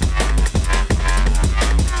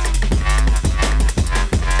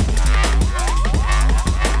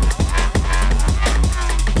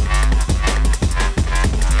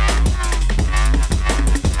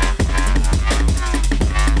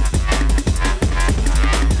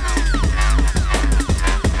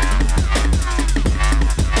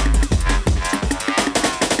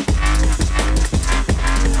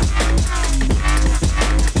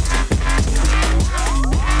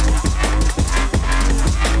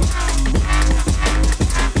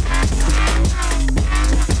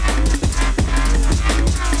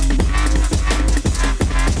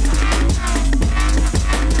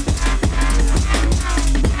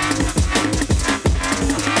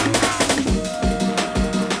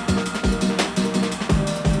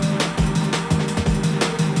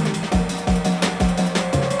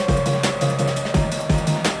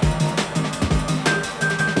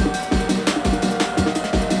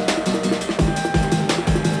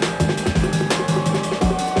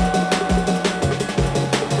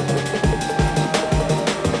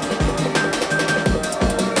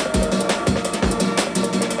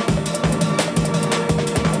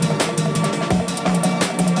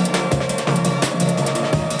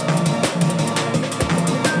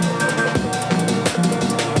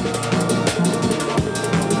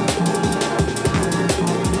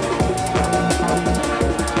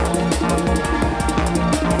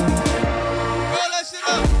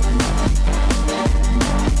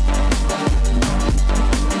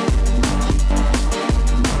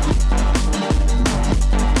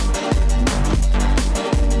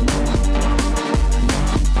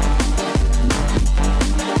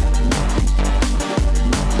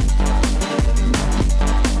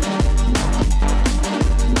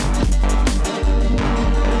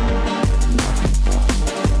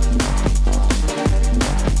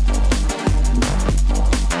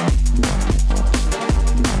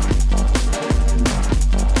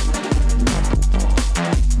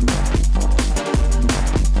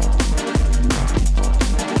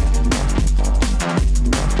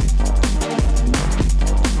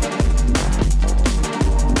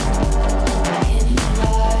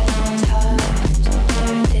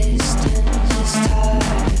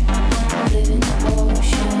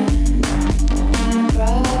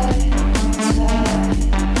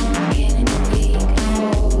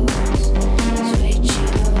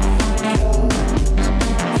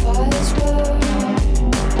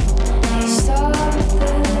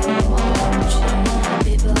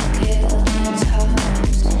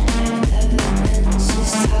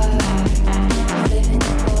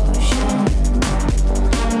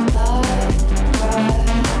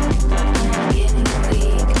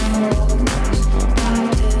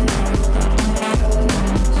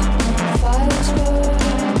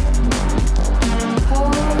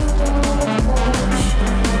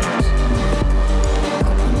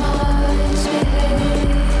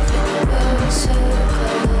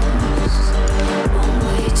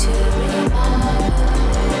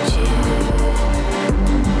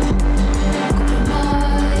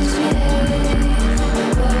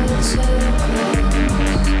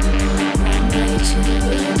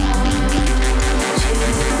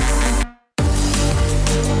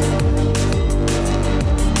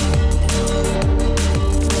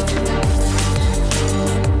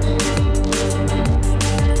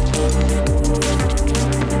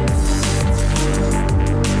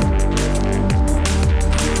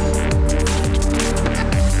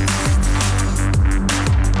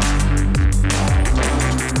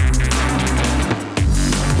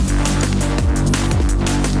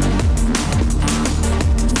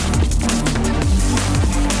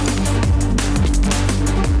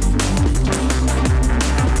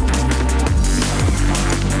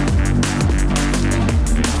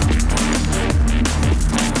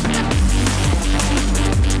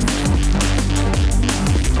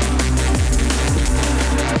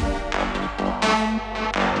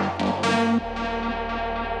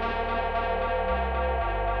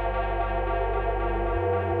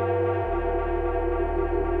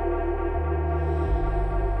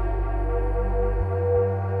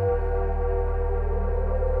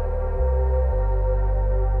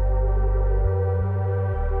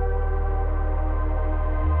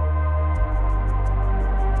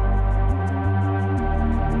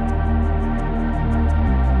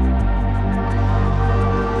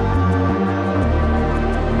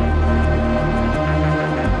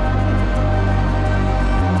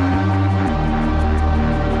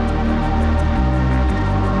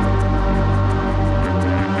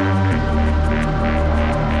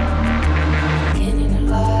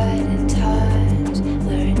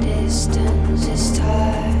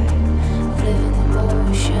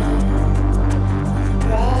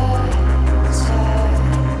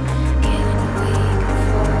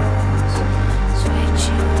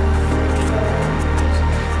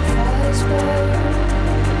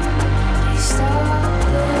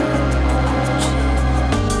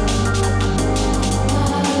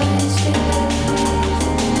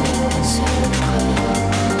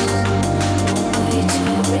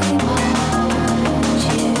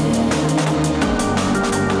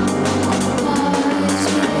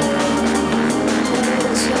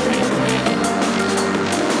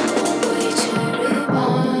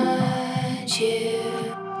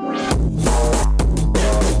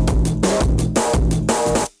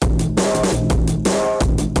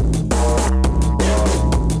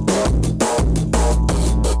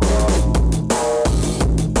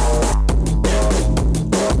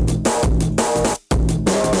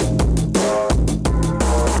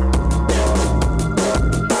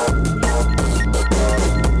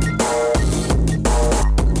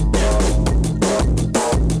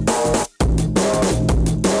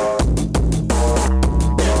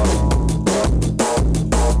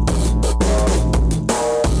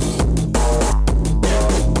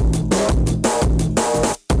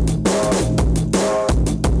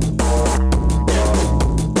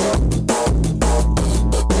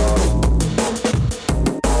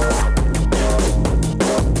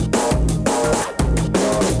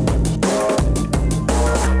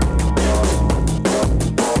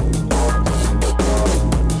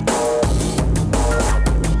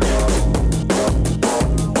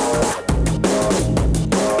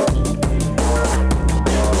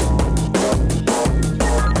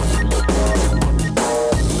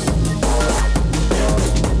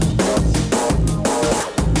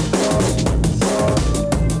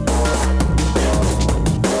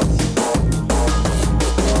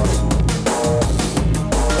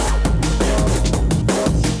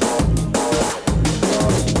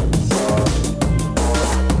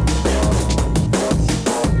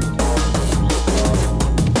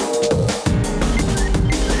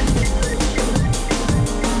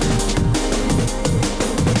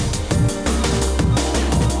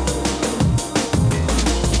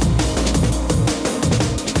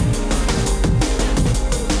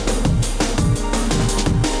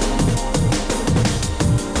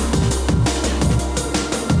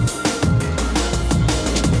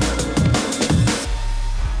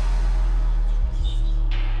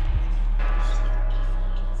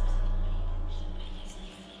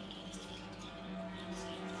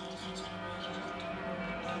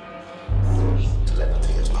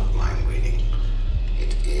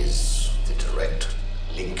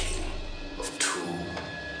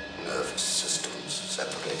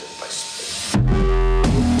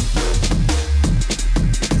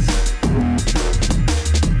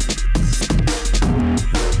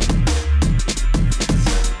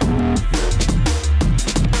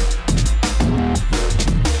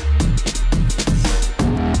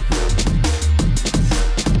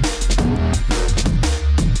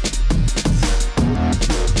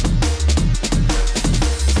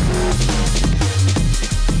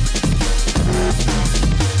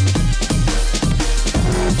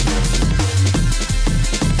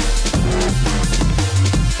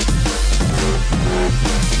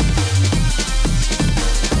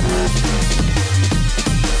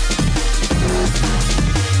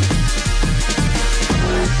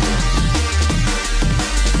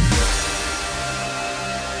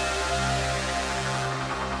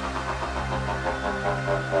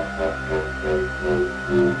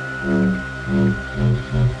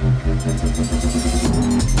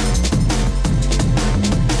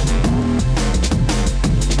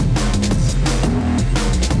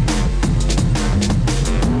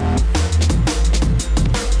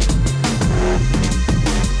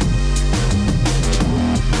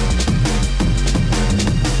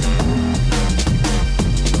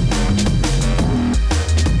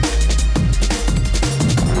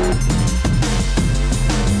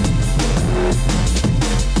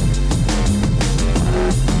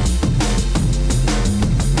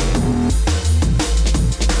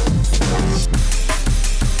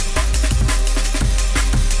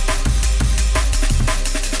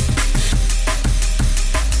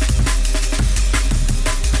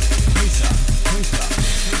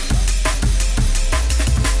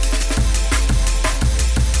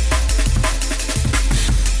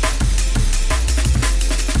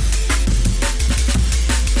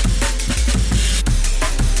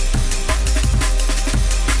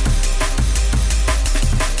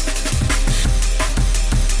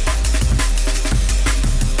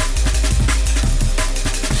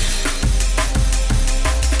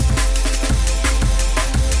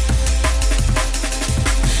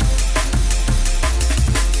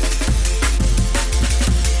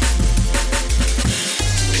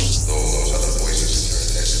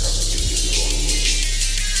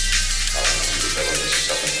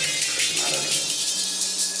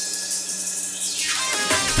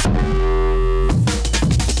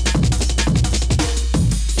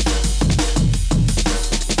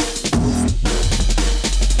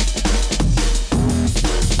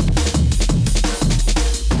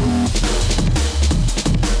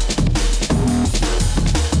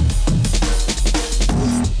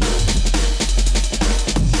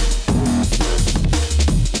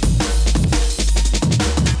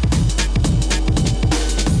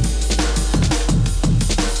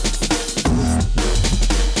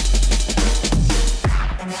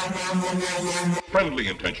 Friendly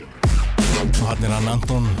intention. Og hann hann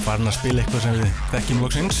Anton farin að spila eitthvað sem við þekkjum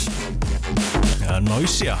loksins. Ja,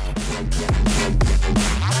 Noisia.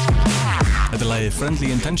 Þetta lagið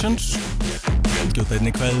Friendly Intentions. Skjóta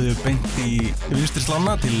einnig kveðju beint í vinstri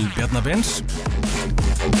slána til Bjarna Bens.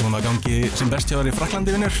 Hún að gangi sem best hjá þér í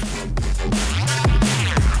Frakklandi, vinnur.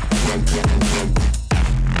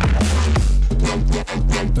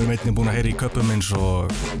 Við erum einnig búin að heyra í köpum eins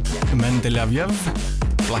og Mendeljav,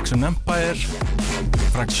 Flaxon Empire,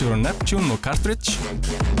 Fracture on Neptune og Cartridge.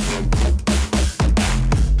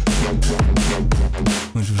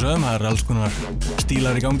 Og eins og við sögum, það alls konar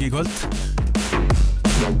stílar í gangi í kvöld.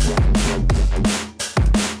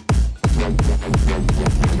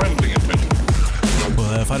 Og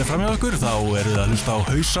þegar það farið fram hjá okkur, þá eru það að hlusta á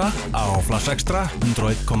Hausa á Flash Extra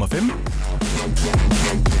 101,5.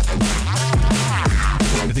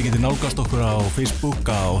 Þið getið nálgast okkur á Facebook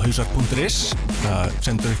á hausar.is. Það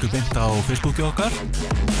sendur ykkur beint á Facebooki okkar.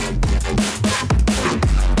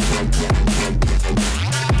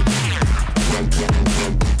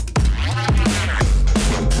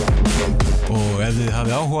 Og ef þið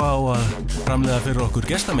hafið áhuga á að framleiða fyrir okkur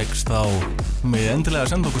gestamix, þá megið endilega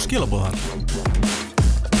senda okkur skilaboð þar.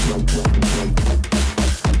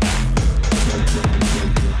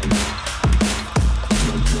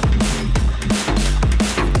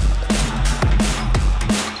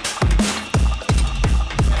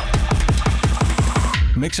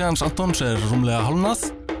 Mixið hans Antons rúmlega hálfnað.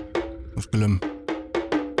 Nú skulum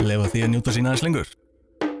leyfa því að njóta sín aðeins lengur.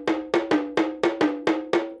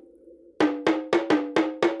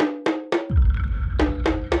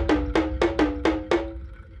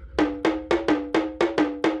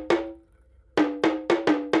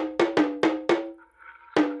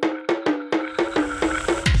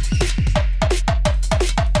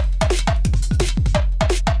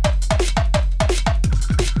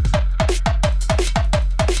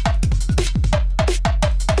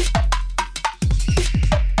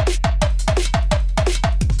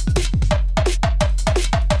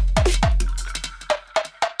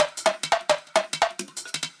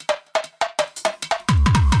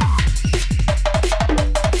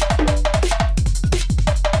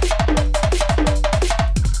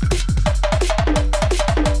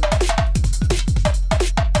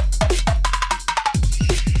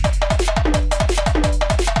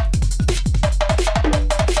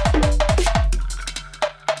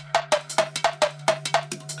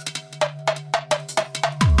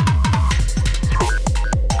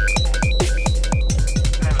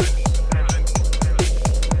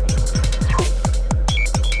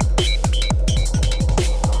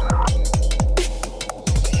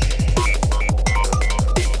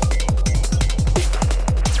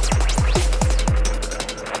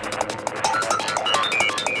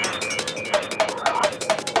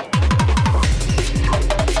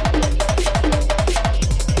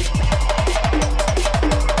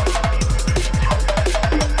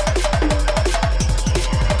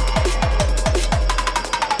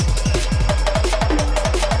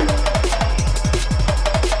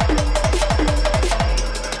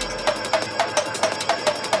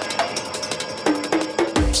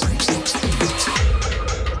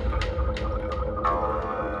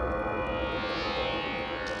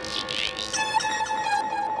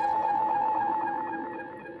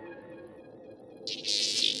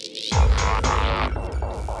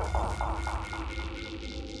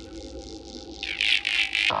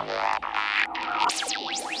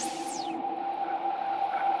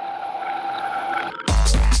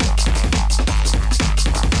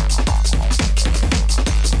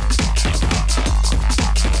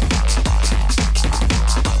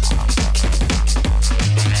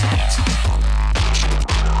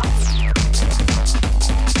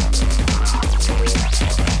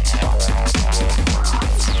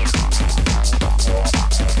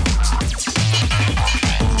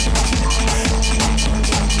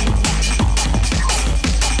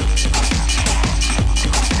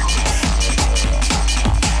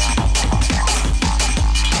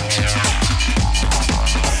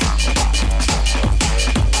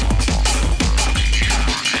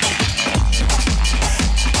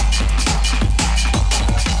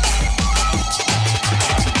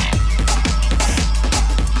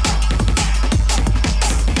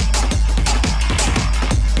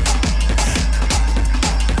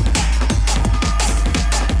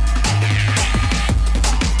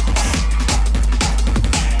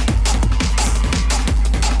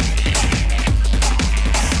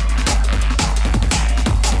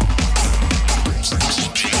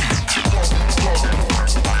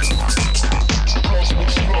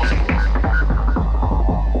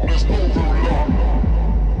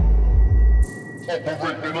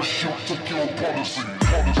 Operating a shoot to kill policy.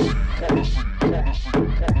 Policy, policy, policy,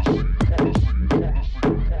 policy, policy.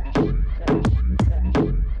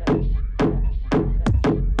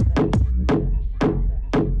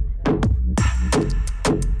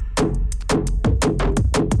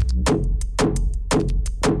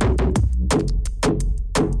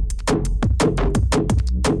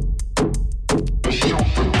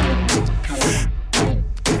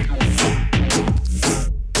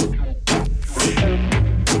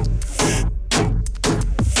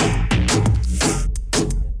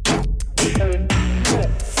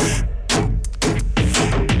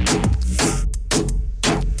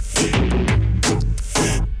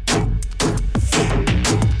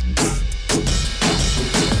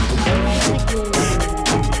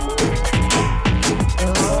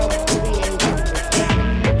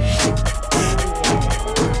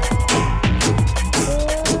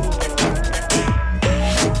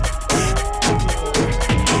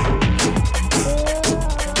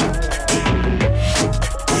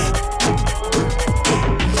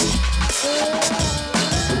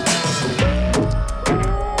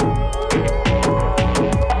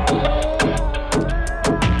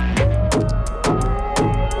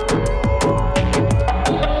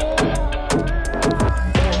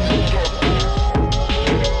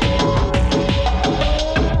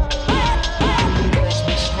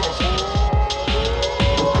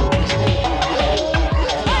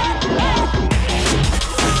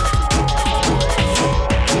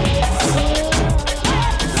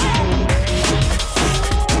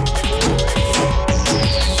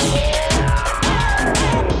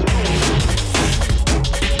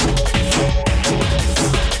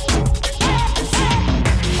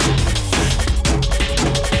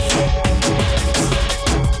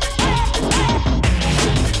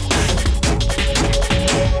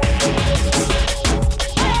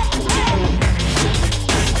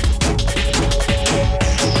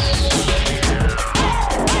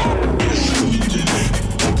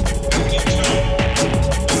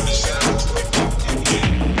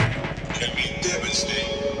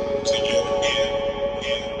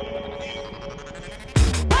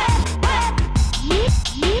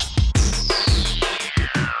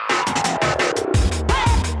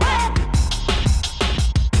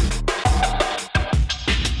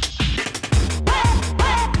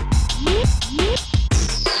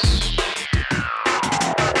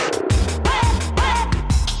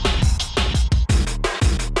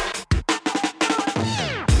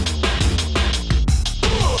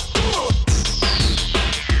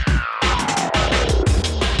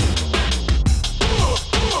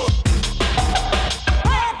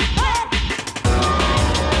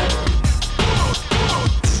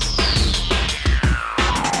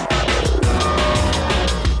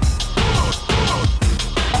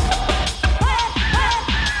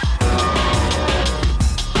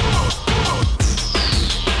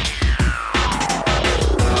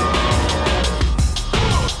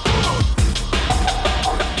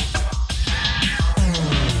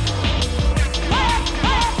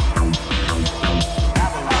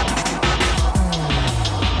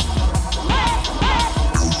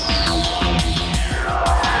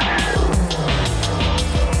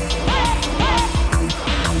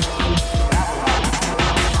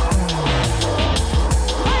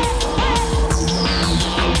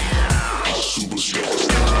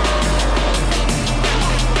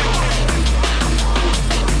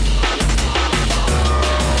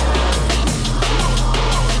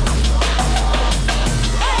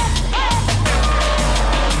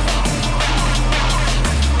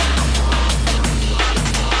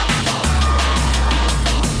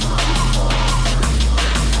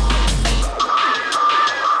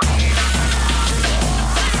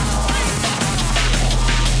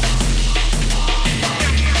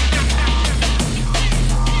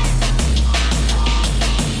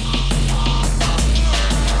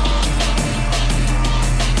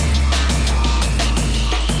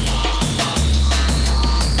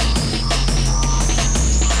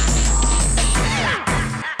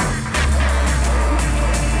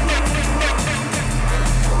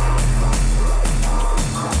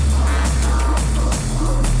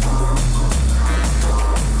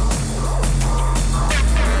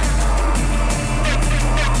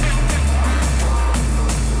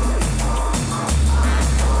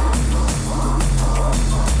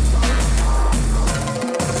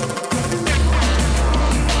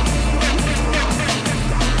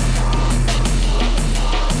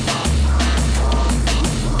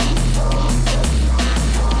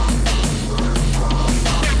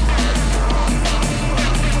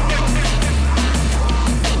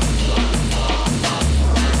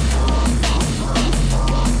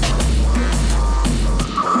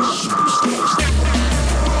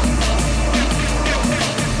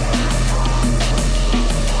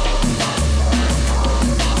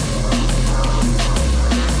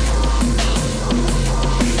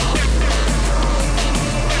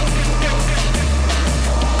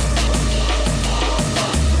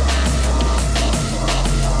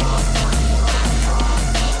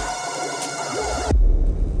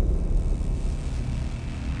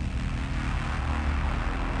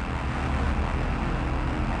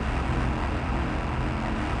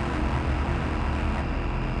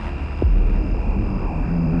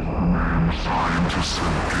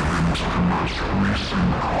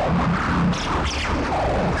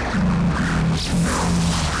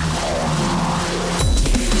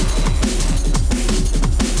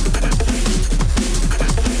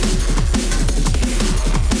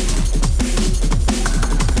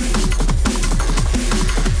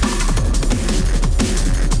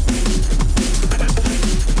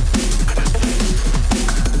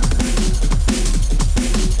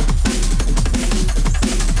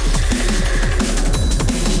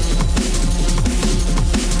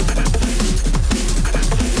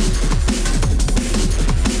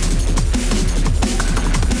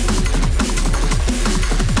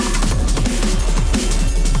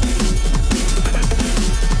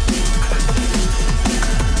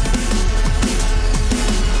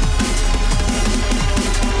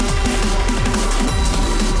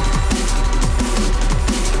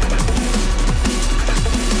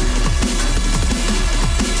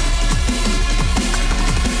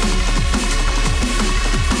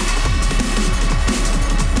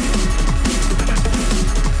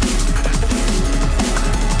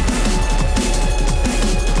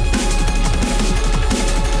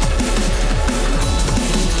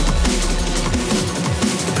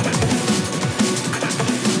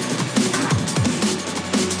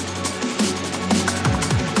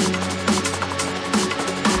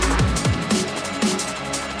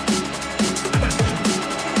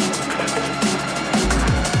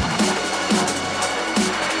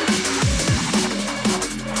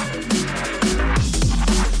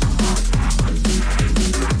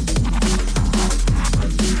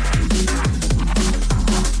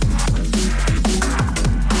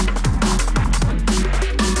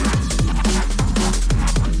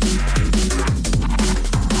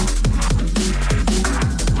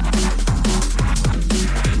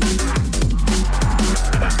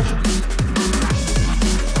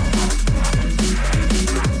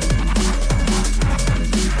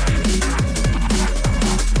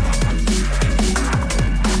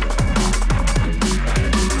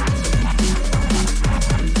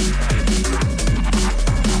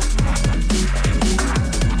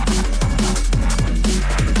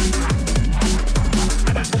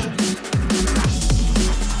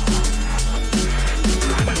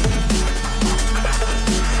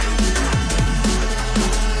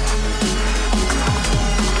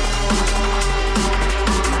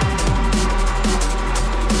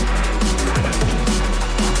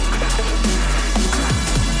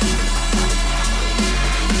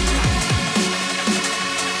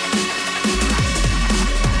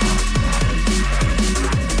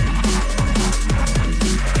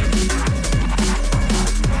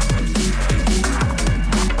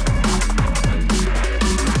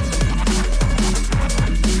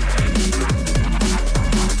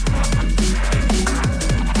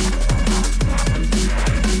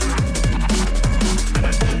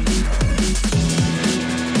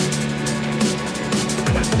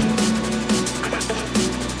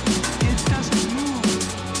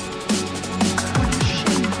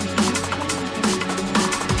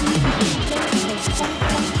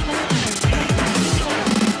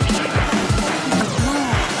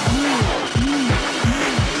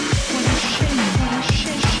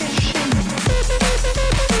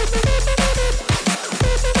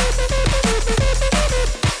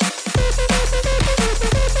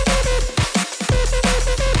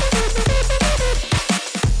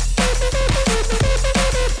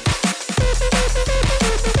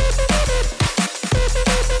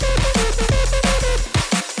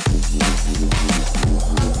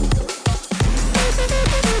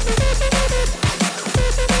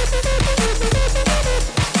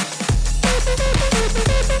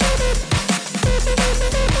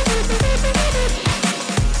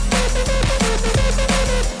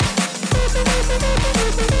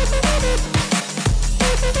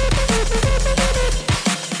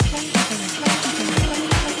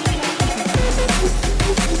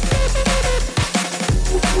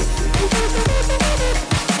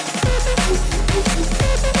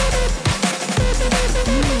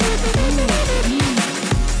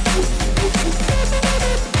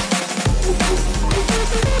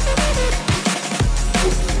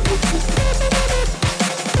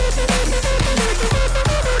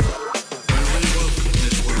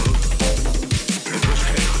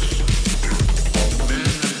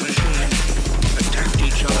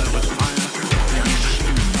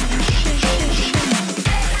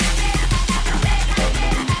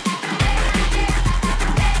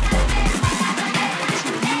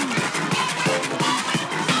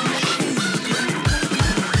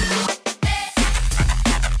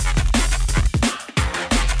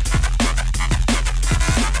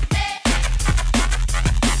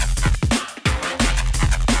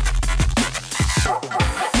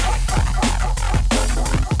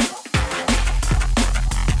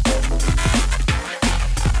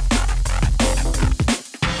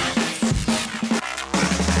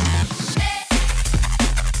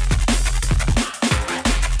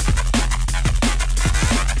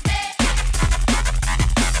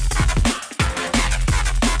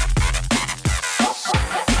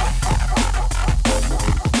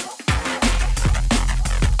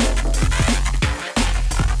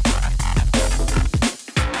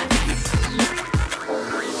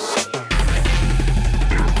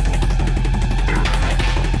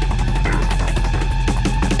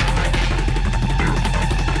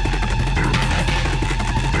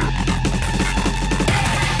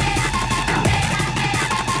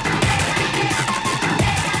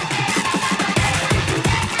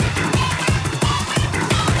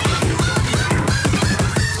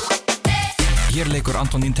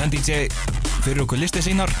 Anton Nintendo DJ fyrir okkur listi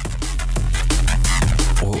sínar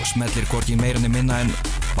og smellir hvorki meira niður minna en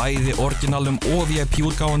bæði orginalum og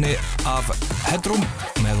VIP-útgáfunni af Headroom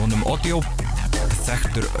með honum Audio,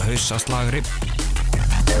 þekktur hausaslagri.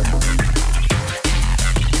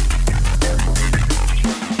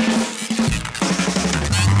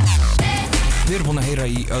 Við erum búin að heyra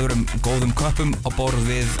í öðrum góðum köpum á borð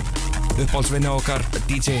við uppáhaldsvinni okkar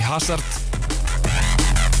DJ Hazard,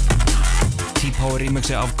 T-Power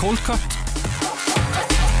remixi af Cold Cut,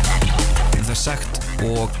 The Sect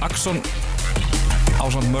og Axon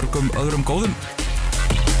ásamt mörgum öðrum góðum.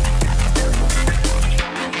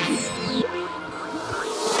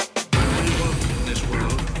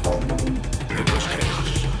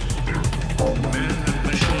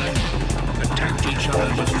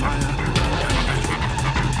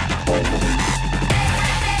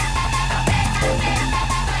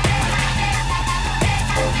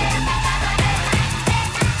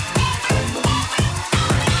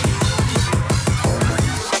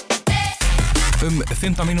 Um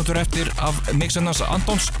 15 mínútur eftir af mixinnas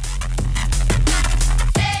Antons.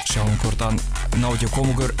 Sjáum hvort hann ná ekki að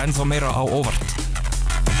koma okkur ennþá meira á óvart.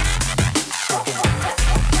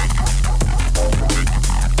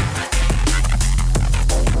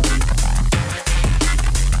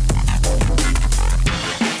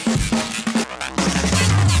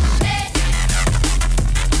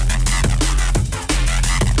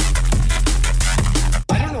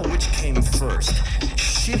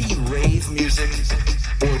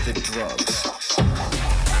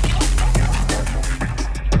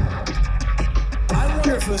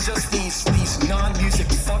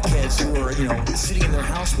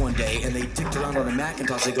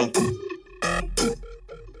 They go here,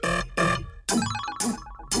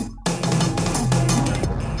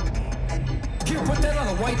 put that on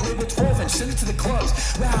a white label 12 and send it to the clubs.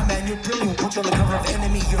 Wow, man, you're brilliant. We'll put you on the cover of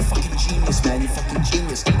Enemy. You're fucking genius, man. You're fucking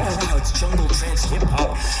genius. Oh, wow, it's jungle, trance,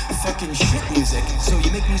 hip-hop, fucking shit music. So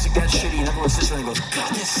you make music that shitty and everyone sits there and goes,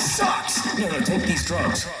 God, this sucks. No, take these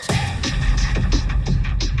drugs.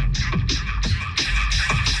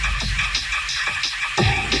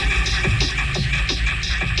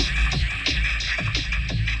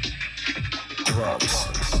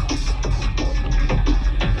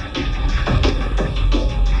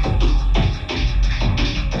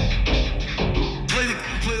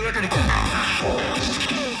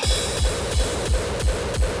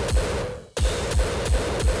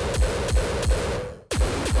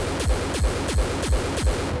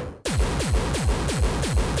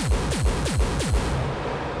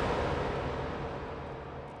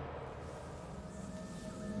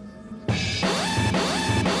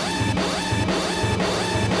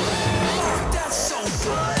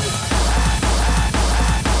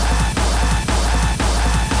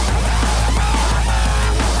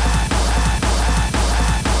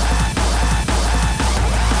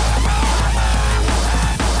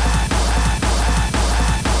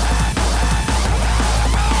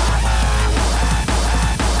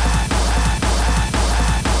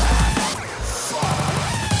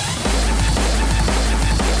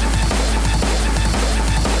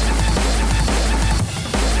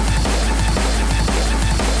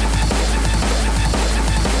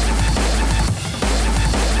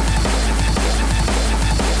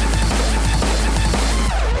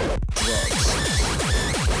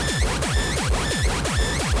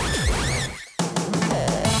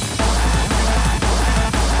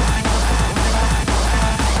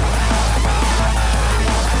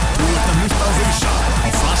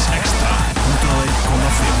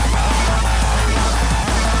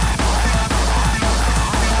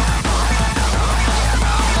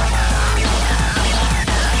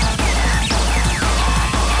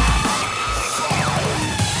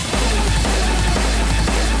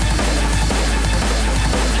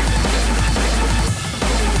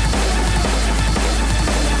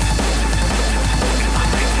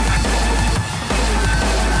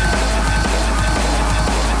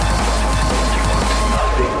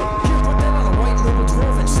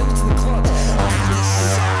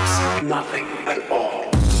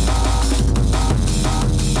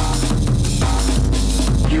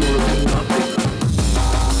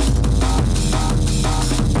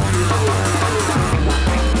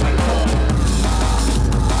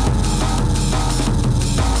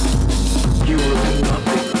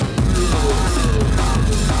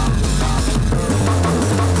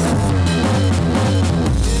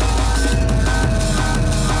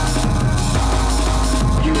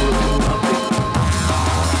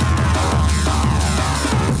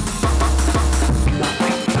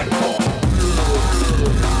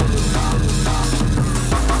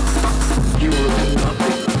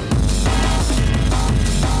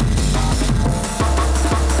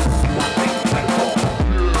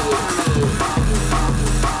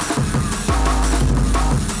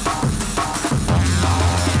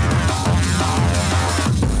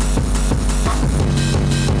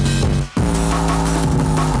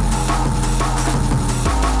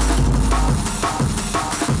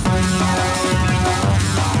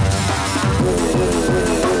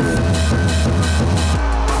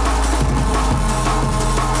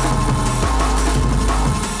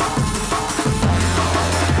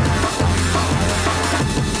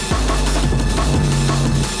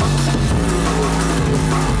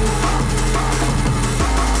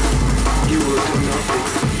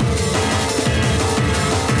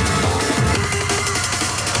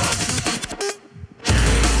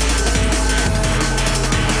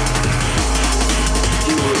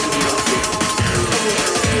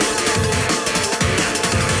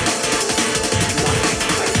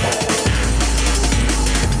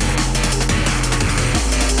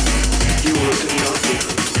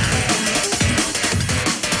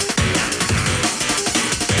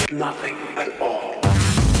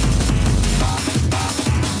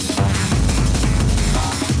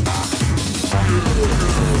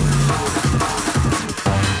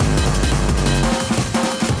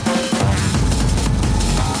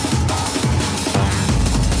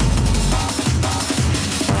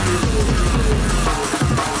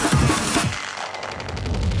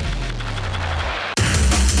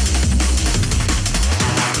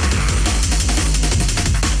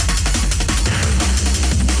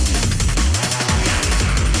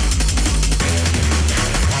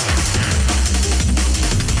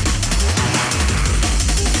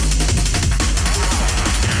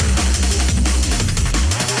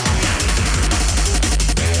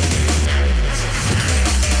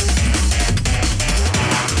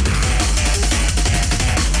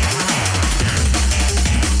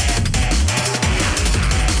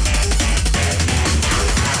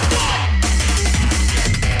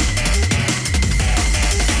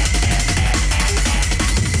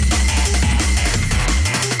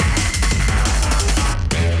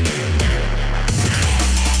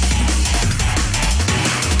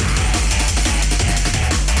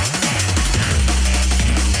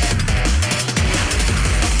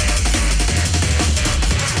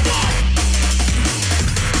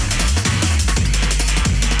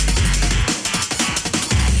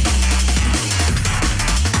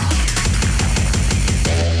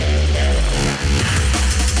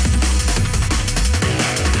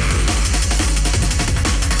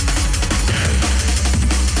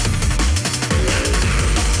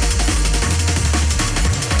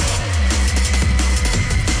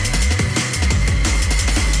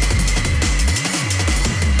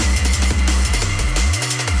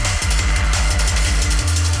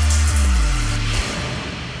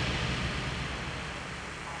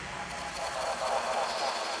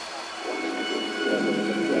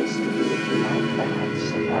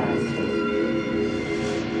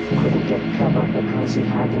 because he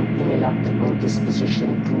had an ineluctable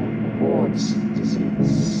disposition towards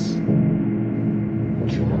disease. Don't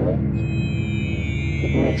you know it?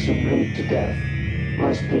 It makes you bleed to death.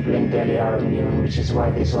 Most people in Delhi are immune, which is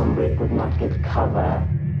why this hombre could not get cover,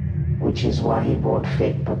 which is why he bought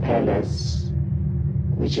fake propellers,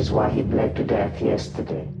 which is why he bled to death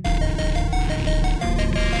yesterday.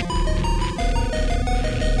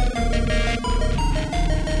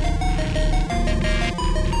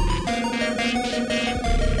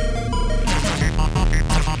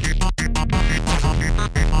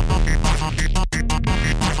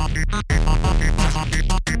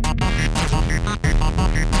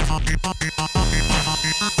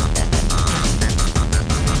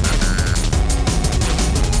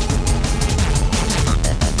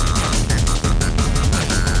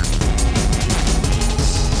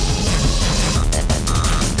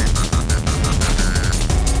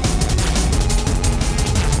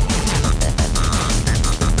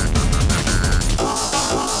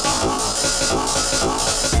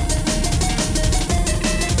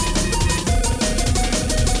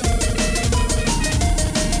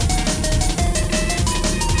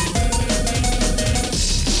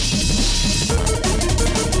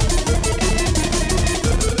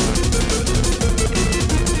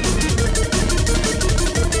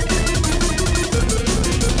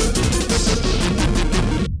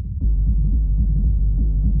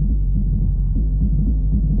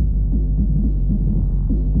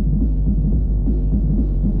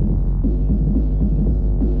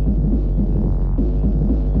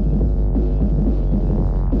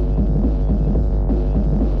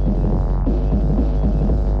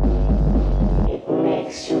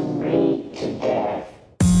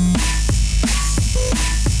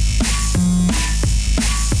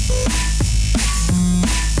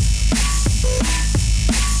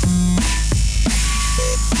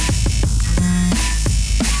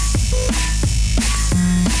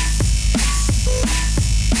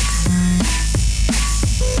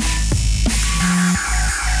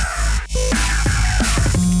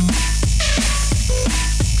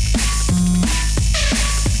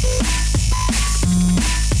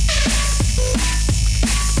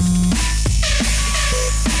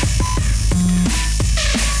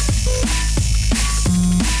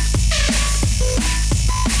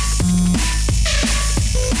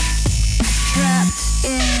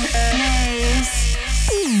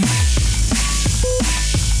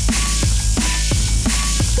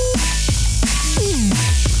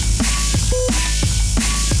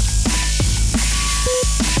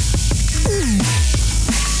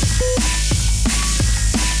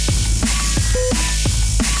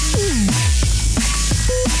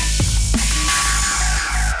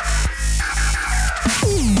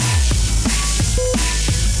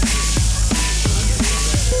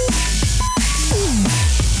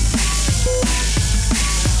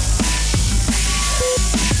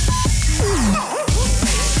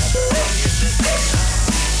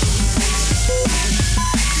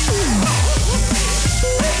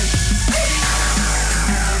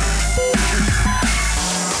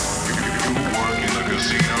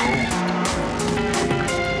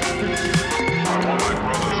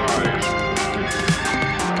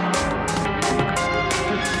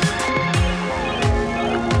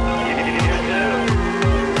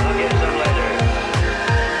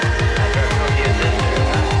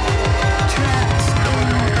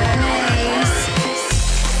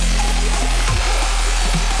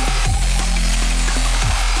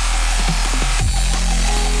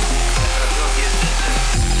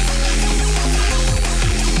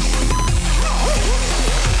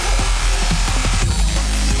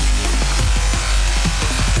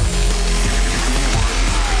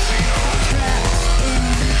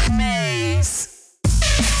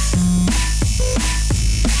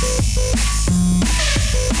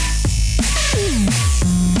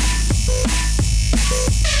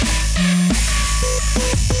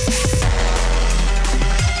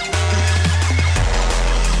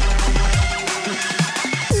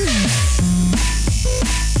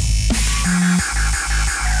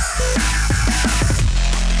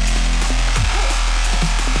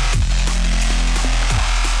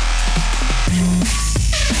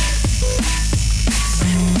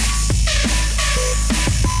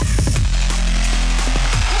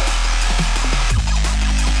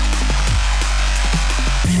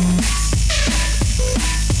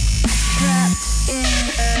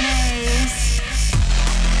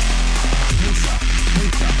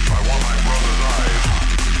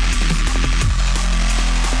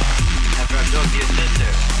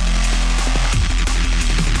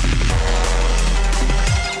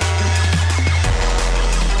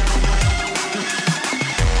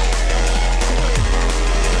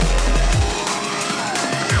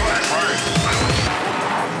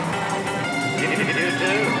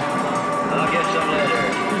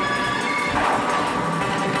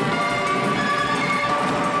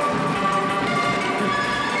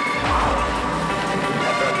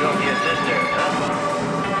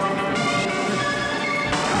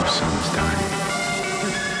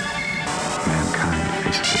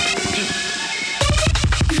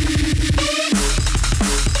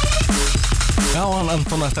 hann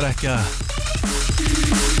Anton eftir ekki að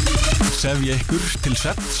sefja ykkur til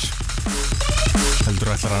svefns.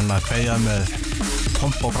 Heldur ætlar hann að kveðja með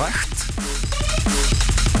pomp og prakt.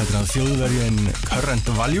 Þetta hann þjóðverjinn Current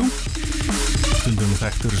Value, stundum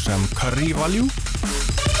þekktur sem Curry Value.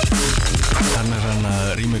 Hann hann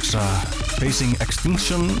að remixa Facing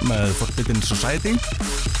Extinction með Forbidden Society.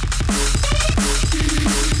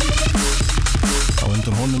 Á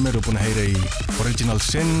undan honum eru búin að heyra í Original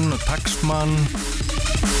Sin, Taxman,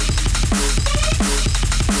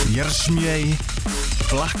 Jersmjei,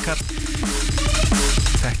 Blackheart,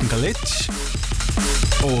 Technical Edge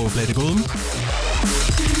og fleiri góðum.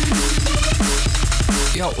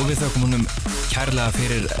 Já, og við þökkum honum kærlega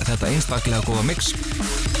fyrir þetta einstaklega góða mix.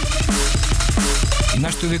 Í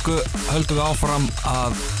næstu viku höldum við áfram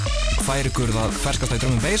að færa ykkur það ferskasta í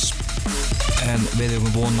drum and bass, en við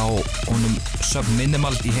höfum von á honum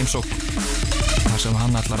Subminimal í heimsókn, þar sem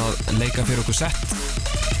hann ætlar að leika fyrir okkur sett.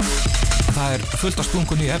 Það er fullt af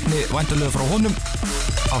splunkunni efni væntanlega frá honum,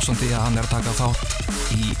 ásamt því að hann er að taka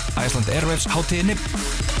þátt í Iceland Airwaves hátíðinni.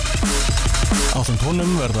 Ásamt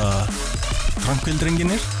honum verða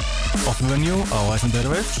Tranquil-drengirnir off venue á Iceland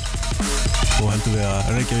Airwaves, og heldur við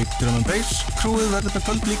að Reykjavík Drum and Bass crewið verður með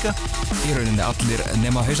kvöld líka. Í rauninni allir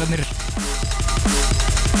nema hausarnir.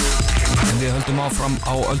 En við höldum áfram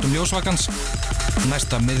á öldum ljósvakans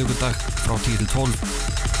næsta miðvikudag frá 10 til 12,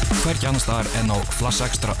 hvergi annars staðar en á Flass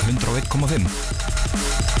Extra 101,5.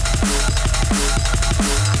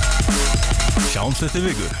 Sjáumst þetta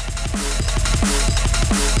viku.